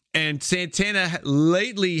 And Santana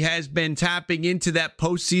lately has been tapping into that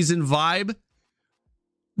postseason vibe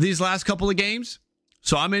these last couple of games.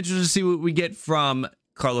 So I'm interested to see what we get from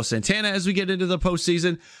Carlos Santana as we get into the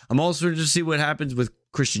postseason. I'm also interested to see what happens with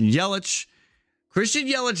Christian Yelich. Christian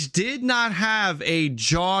Yelich did not have a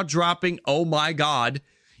jaw-dropping, oh my God,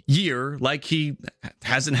 year like he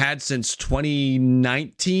hasn't had since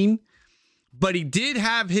 2019. But he did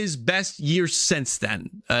have his best year since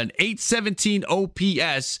then. An 817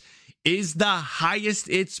 OPS is the highest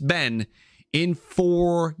it's been in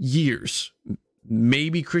 4 years.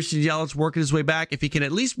 Maybe Christian Yelich working his way back. If he can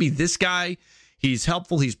at least be this guy, he's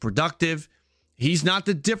helpful, he's productive. He's not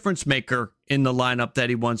the difference maker in the lineup that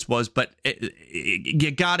he once was, but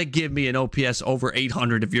you got to give me an OPS over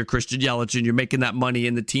 800 if you're Christian Yelich and you're making that money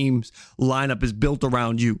and the team's lineup is built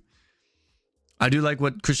around you. I do like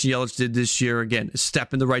what Christian Yelich did this year. Again, a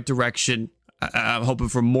step in the right direction. I'm hoping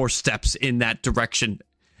for more steps in that direction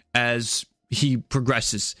as he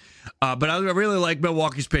progresses. But I really like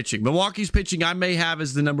Milwaukee's pitching. Milwaukee's pitching I may have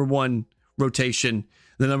as the number 1 rotation,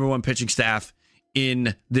 the number 1 pitching staff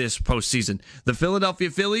in this postseason. The Philadelphia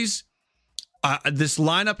Phillies, this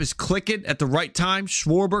lineup is clicking at the right time.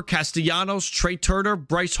 Schwarber, Castellanos, Trey Turner,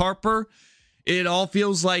 Bryce Harper. It all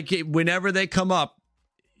feels like whenever they come up,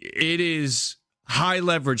 it is high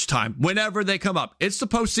leverage time. Whenever they come up, it's the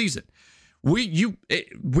postseason.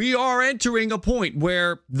 We are entering a point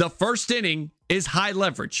where the first inning is high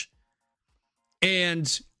leverage.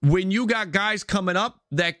 And when you got guys coming up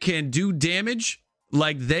that can do damage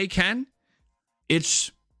like they can,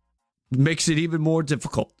 it makes it even more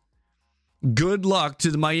difficult. Good luck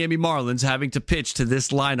to the Miami Marlins having to pitch to this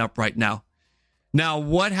lineup right now. Now,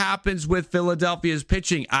 what happens with Philadelphia's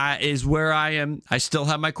pitching is where I am. I still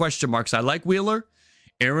have my question marks. I like Wheeler.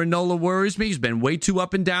 Aaron Nola worries me. He's been way too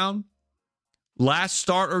up and down. Last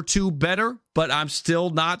start or two better, but I'm still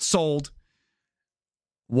not sold.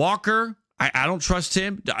 Walker, I don't trust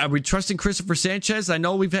him. Are we trusting Christopher Sanchez? I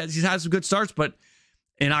know he's had some good starts, but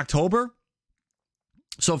in October?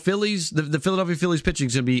 So Phillies, the Philadelphia Phillies pitching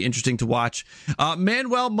is going to be interesting to watch.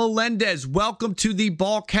 Manuel Melendez, welcome to the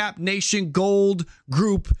BALLCAP Nation Gold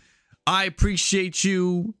group. I appreciate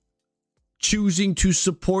you choosing to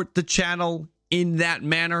support the channel in that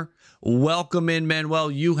manner. Welcome in,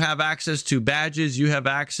 Manuel. You have access to badges. You have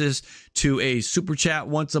access to a super chat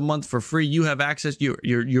once a month for free. You have access.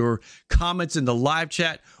 Your comments in the live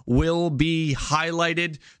chat will be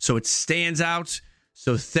highlighted so it stands out.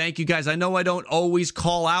 So thank you guys. I know I don't always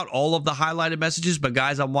call out all of the highlighted messages, but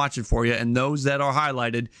guys, I'm watching for you. And those that are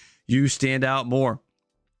highlighted, you stand out more.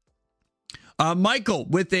 Michael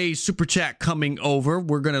with a super chat coming over.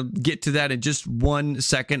 We're going to get to that in just 1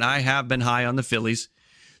 second. I have been high on the Phillies.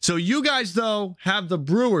 So you guys, though, have the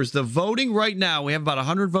Brewers. The voting right now, we have about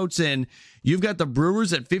 100 votes in. You've got the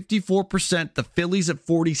Brewers at 54%, the Phillies at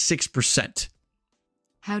 46%.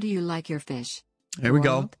 How do you like your fish? There we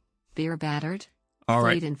go. Beer battered? All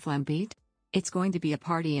right. Played in flambéed? It's going to be a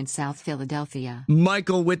party in South Philadelphia.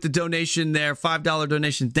 Michael with the donation there, $5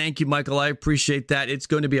 donation. Thank you, Michael. I appreciate that. It's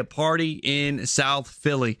going to be a party in South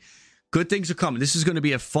Philly. Good things are coming. This should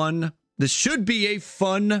be a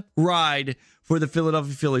fun ride for the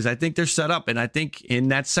Philadelphia Phillies. I think they're set up, and I think in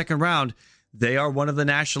that second round, they are one of the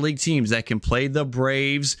National League teams that can play the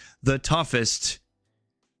Braves the toughest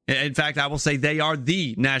In fact, I will say they are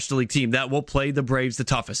the National League team that will play the Braves the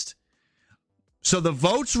toughest. So the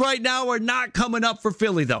votes right now are not coming up for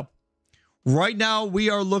Philly, though. Right now, we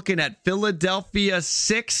are looking at Philadelphia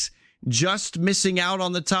 6, just missing out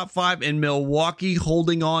on the top 5, and Milwaukee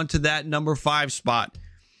holding on to that number 5 spot.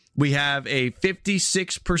 We have a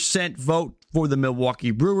 56% vote for the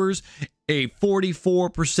Milwaukee Brewers, a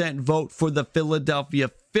 44% vote for the Philadelphia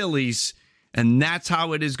Phillies, and that's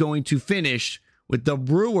how it is going to finish, with the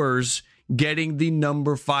Brewers getting the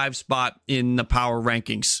number 5 spot in the power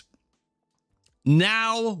rankings.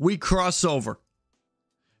 Now we cross over.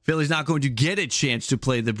 Philly's not going to get a chance to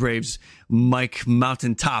play the Braves, Mike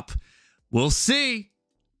Mountaintop. We'll see.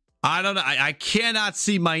 I don't know. I cannot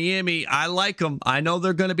see Miami. I like them. I know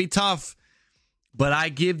they're going to be tough, but I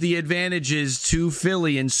give the advantages to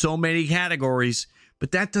Philly in so many categories.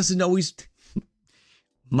 But that doesn't always,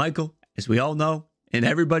 Michael, as we all know, and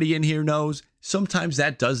everybody in here knows, sometimes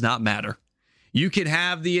that does not matter. You can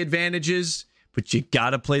have the advantages, but you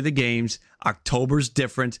got to play the games. October's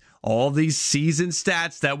different. All these season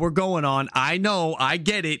stats that we're going on, I know, I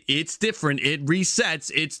get it. It's different. It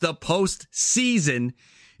resets. It's the postseason.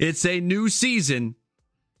 It's a new season.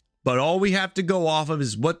 But all we have to go off of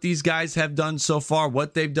is what these guys have done so far,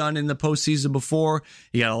 what they've done in the postseason before.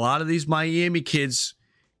 You got a lot of these Miami kids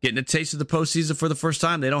getting a taste of the postseason for the first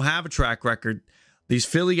time. They don't have a track record. These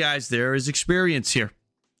Philly guys, there is experience here.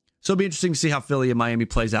 So it'll be interesting to see how Philly and Miami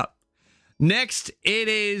plays out. Next, it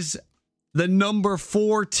is the number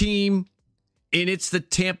 4 team, and it's the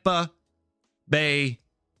Tampa Bay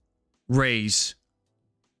Rays.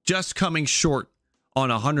 Just coming short on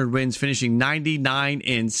 100 wins, finishing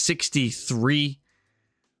 99-63.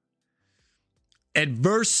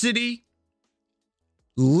 Adversity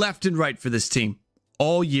left and right for this team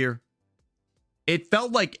all year. It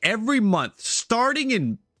felt like every month, starting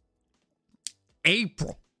in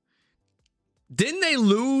April, didn't they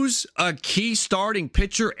lose a key starting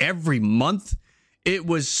pitcher every month? It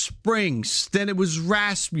was Springs, then it was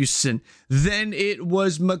Rasmussen, then it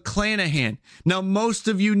was McClanahan. Now, most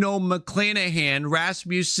of you know McClanahan.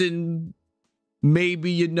 Rasmussen, maybe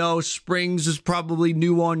you know. Springs is probably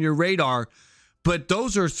new on your radar. But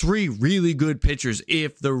those are 3 really good pitchers.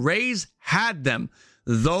 If the Rays had them,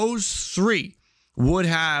 those 3 would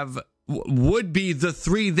be the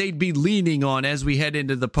 3 they'd be leaning on as we head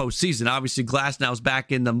into the postseason. Obviously, Glasnow's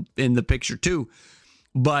back in the picture too,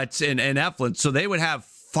 but and Eflin, so they would have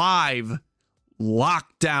 5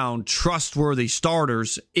 lockdown, trustworthy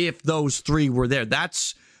starters if those 3 were there.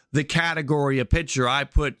 That's the category of pitcher I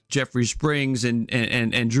put Jeffrey Springs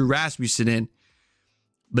and Drew Rasmussen in.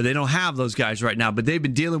 But they don't have those guys right now. But they've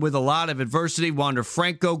been dealing with a lot of adversity. Wander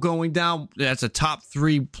Franco going down. That's a top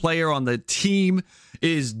 3 player on the team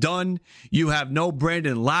is done. You have no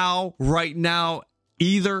Brandon Lau right now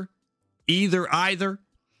either.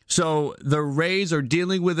 So the Rays are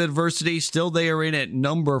dealing with adversity. Still, they are in at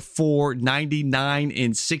number 4,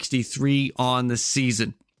 99-63 on the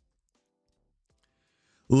season.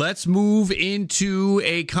 Let's move into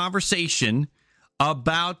a conversation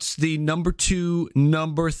about the number 2,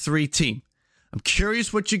 number 3 team. I'm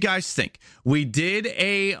curious what you guys think. We did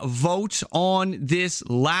a vote on this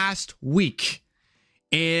last week,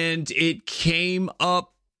 and it came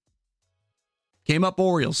up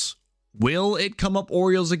Orioles. Will it come up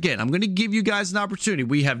Orioles again? I'm going to give you guys an opportunity.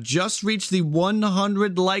 We have just reached the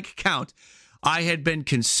 100 like count. I had been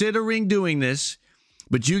considering doing this,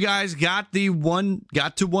 but you guys got to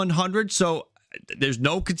 100, so there's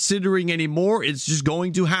no considering anymore. It's just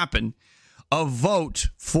going to happen. A vote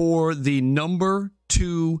for the number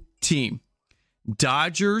 2 team,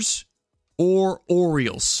 Dodgers or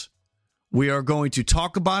Orioles. We are going to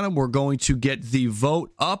talk about them. We're going to get the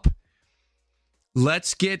vote up.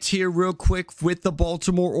 Let's get here real quick with the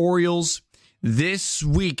Baltimore Orioles. This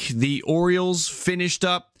week, the Orioles finished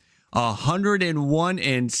up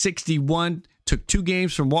 101-61, took 2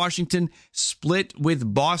 games from Washington, split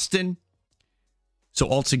with Boston. So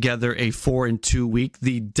altogether, a 4-2 week.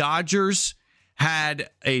 The Dodgers had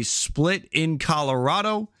a split in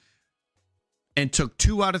Colorado and took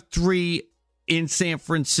 2 out of 3 in San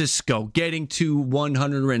Francisco, getting to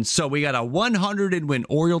 100 wins. So we got a 100-win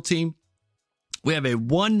Oriole team. We have a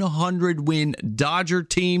 100-win Dodger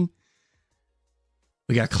team.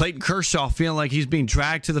 We got Clayton Kershaw feeling like he's being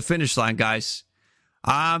dragged to the finish line, guys.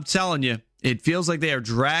 I'm telling you, it feels like they are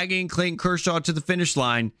dragging Clayton Kershaw to the finish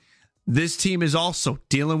line. This team is also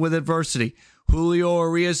dealing with adversity. Julio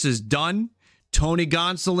Urias is done. Tony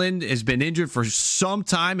Gonsolin has been injured for some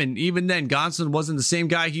time, and even then, Gonsolin wasn't the same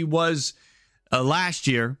guy he was last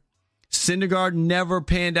year. Syndergaard never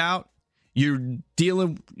panned out. You're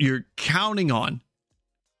counting on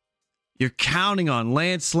You're counting on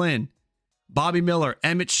Lance Lynn, Bobby Miller,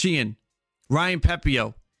 Emmett Sheehan, Ryan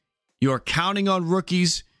Pepio. You are counting on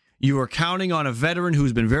rookies. You are counting on a veteran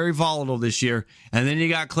who's been very volatile this year. And then you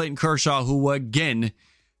got Clayton Kershaw, who, again,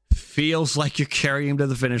 feels like you're carrying him to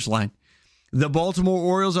the finish line. The Baltimore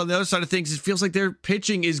Orioles, on the other side of things, it feels like their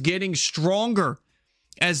pitching is getting stronger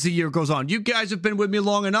as the year goes on. You guys have been with me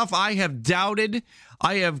long enough. I have doubted.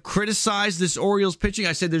 I have criticized this Orioles pitching.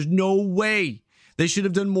 I said there's no way they should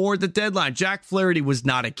have done more at the deadline. Jack Flaherty was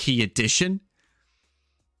not a key addition.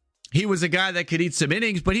 He was a guy that could eat some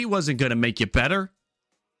innings, but he wasn't going to make you better.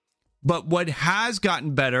 But what has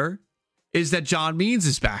gotten better is that John Means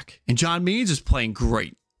is back, and John Means is playing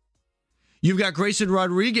great. You've got Grayson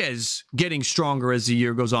Rodriguez getting stronger as the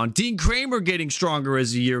year goes on. Dean Kramer getting stronger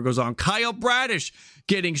as the year goes on. Kyle Bradish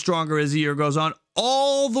getting stronger as the year goes on.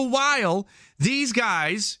 All the while, these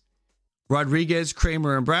guys, Rodriguez,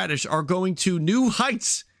 Kramer, and Bradish, are going to new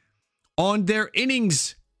heights on their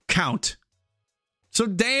innings count. So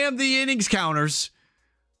damn the innings counters.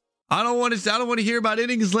 I don't want to hear about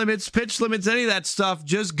innings limits, pitch limits, any of that stuff.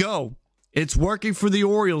 Just go. It's working for the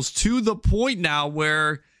Orioles to the point now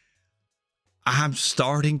where I'm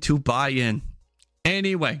starting to buy in.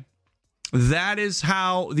 Anyway, that is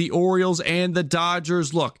how the Orioles and the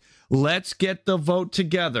Dodgers look. Let's get the vote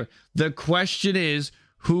together. The question is,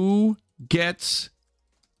 who gets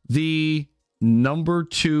the number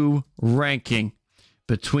 2 ranking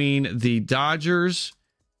between the Dodgers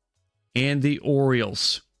and the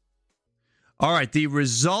Orioles? All right, the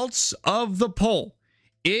results of the poll.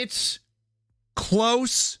 It's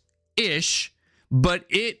close-ish, but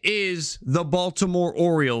it is the Baltimore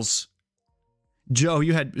Orioles. Joe,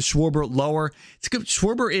 you had Schwarber lower. It's good.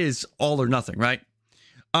 Schwarber is all or nothing, right?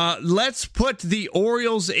 Let's put the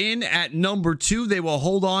Orioles in at number 2. They will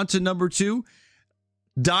hold on to number 2.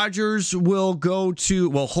 Dodgers will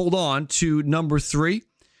hold on to number 3.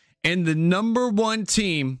 And the number 1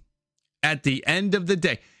 team at the end of the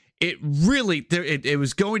day, it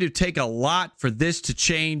was going to take a lot for this to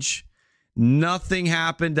change. Nothing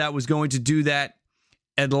happened that was going to do that.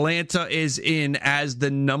 Atlanta is in as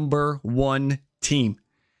the number 1 team.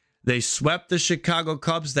 They swept the Chicago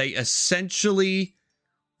Cubs. They essentially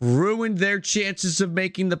ruined their chances of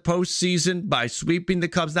making the postseason by sweeping the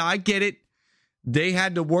Cubs. Now, I get it. They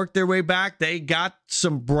had to work their way back. They got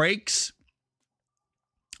some breaks.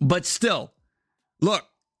 But still, look,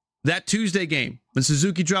 that Tuesday game when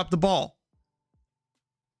Suzuki dropped the ball,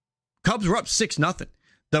 Cubs were up 6-0.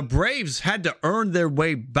 The Braves had to earn their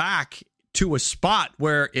way back to a spot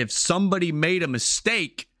where if somebody made a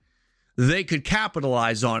mistake, they could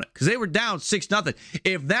capitalize on it because they were down 6-0.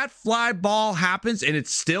 If that fly ball happens and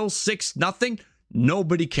it's still 6-0,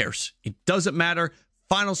 nobody cares. It doesn't matter.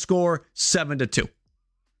 Final score 7-2.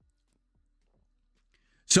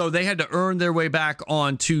 So they had to earn their way back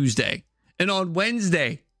on Tuesday. And on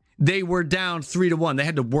Wednesday, they were down 3-1. They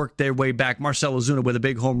had to work their way back. Marcell Ozuna with a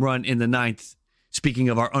big home run in the 9th. Speaking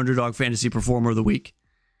of our underdog fantasy performer of the week.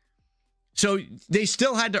 So they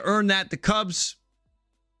still had to earn that. The Cubs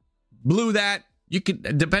blew that. You can,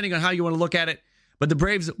 depending on how you want to look at it. But the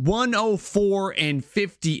Braves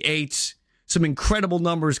 104-58. Some incredible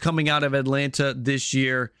numbers coming out of Atlanta this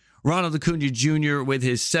year. Ronald Acuna Jr. with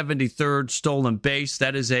his 73rd stolen base.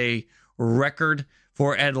 That is a record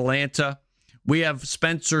for Atlanta. We have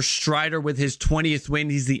Spencer Strider with his 20th win.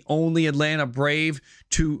 He's the only Atlanta Brave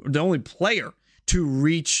the only player to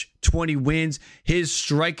reach 20 wins. His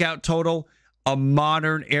strikeout total, a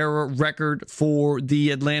modern era record for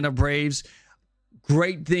the Atlanta Braves.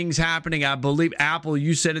 Great things happening. I believe, Apple,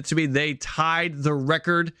 you said it to me, they tied the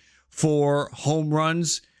record for home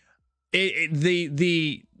runs.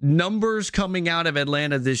 The numbers coming out of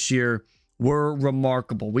Atlanta this year were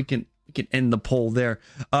remarkable. We can end the poll there.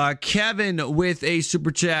 Kevin with a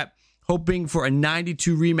super chat, hoping for a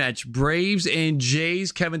 92 rematch. Braves and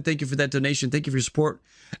Jays. Kevin, thank you for that donation. Thank you for your support.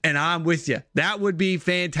 And I'm with you. That would be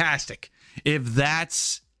fantastic if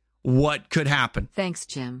that's what could happen. Thanks,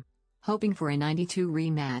 Jim. Hoping for a 92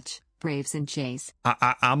 rematch. Braves and Jays.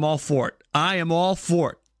 I'm all for it. I am all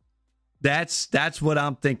for it. That's what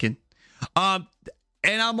I'm thinking. And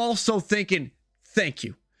I'm also thinking, thank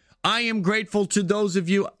you. I am grateful to those of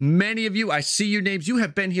you, many of you, I see your names. You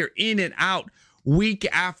have been here in and out week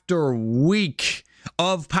after week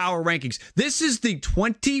of Power Rankings. This is the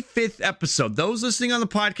 25th episode. Those listening on the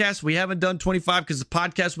podcast, we haven't done 25 because the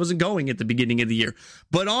podcast wasn't going at the beginning of the year.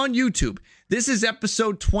 But on YouTube, this is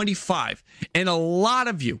episode 25. And a lot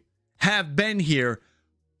of you have been here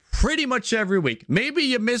pretty much every week. Maybe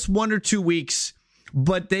you missed 1 or 2 weeks,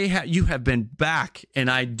 but you have been back,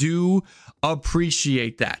 and I do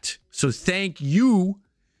appreciate that. So thank you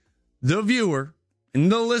the viewer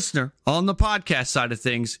and the listener on the podcast side of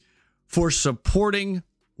things for supporting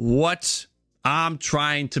what I'm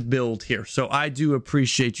trying to build here. So I do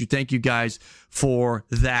appreciate you. Thank you guys for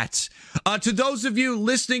that. To those of you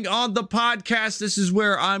listening on the podcast, this is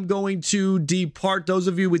where I'm going to depart. Those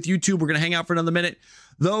of you with YouTube, we're going to hang out for another minute.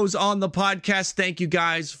 Those on the podcast, thank you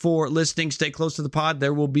guys for listening. Stay close to the pod.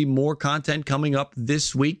 There will be more content coming up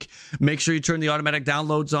this week. Make sure you turn the automatic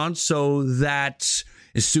downloads on so that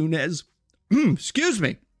as soon as, excuse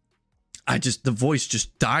me, the voice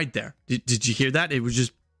just died there. Did you hear that? It was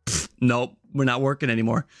just, nope, we're not working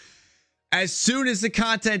anymore. As soon as the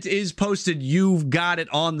content is posted, you've got it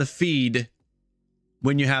on the feed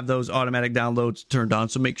when you have those automatic downloads turned on.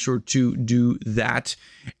 So make sure to do that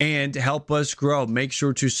and help us grow. Make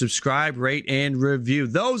sure to subscribe, rate, and review.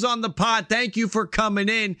 Those on the pod, thank you for coming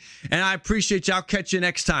in, and I appreciate you. I'll catch you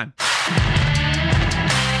next time.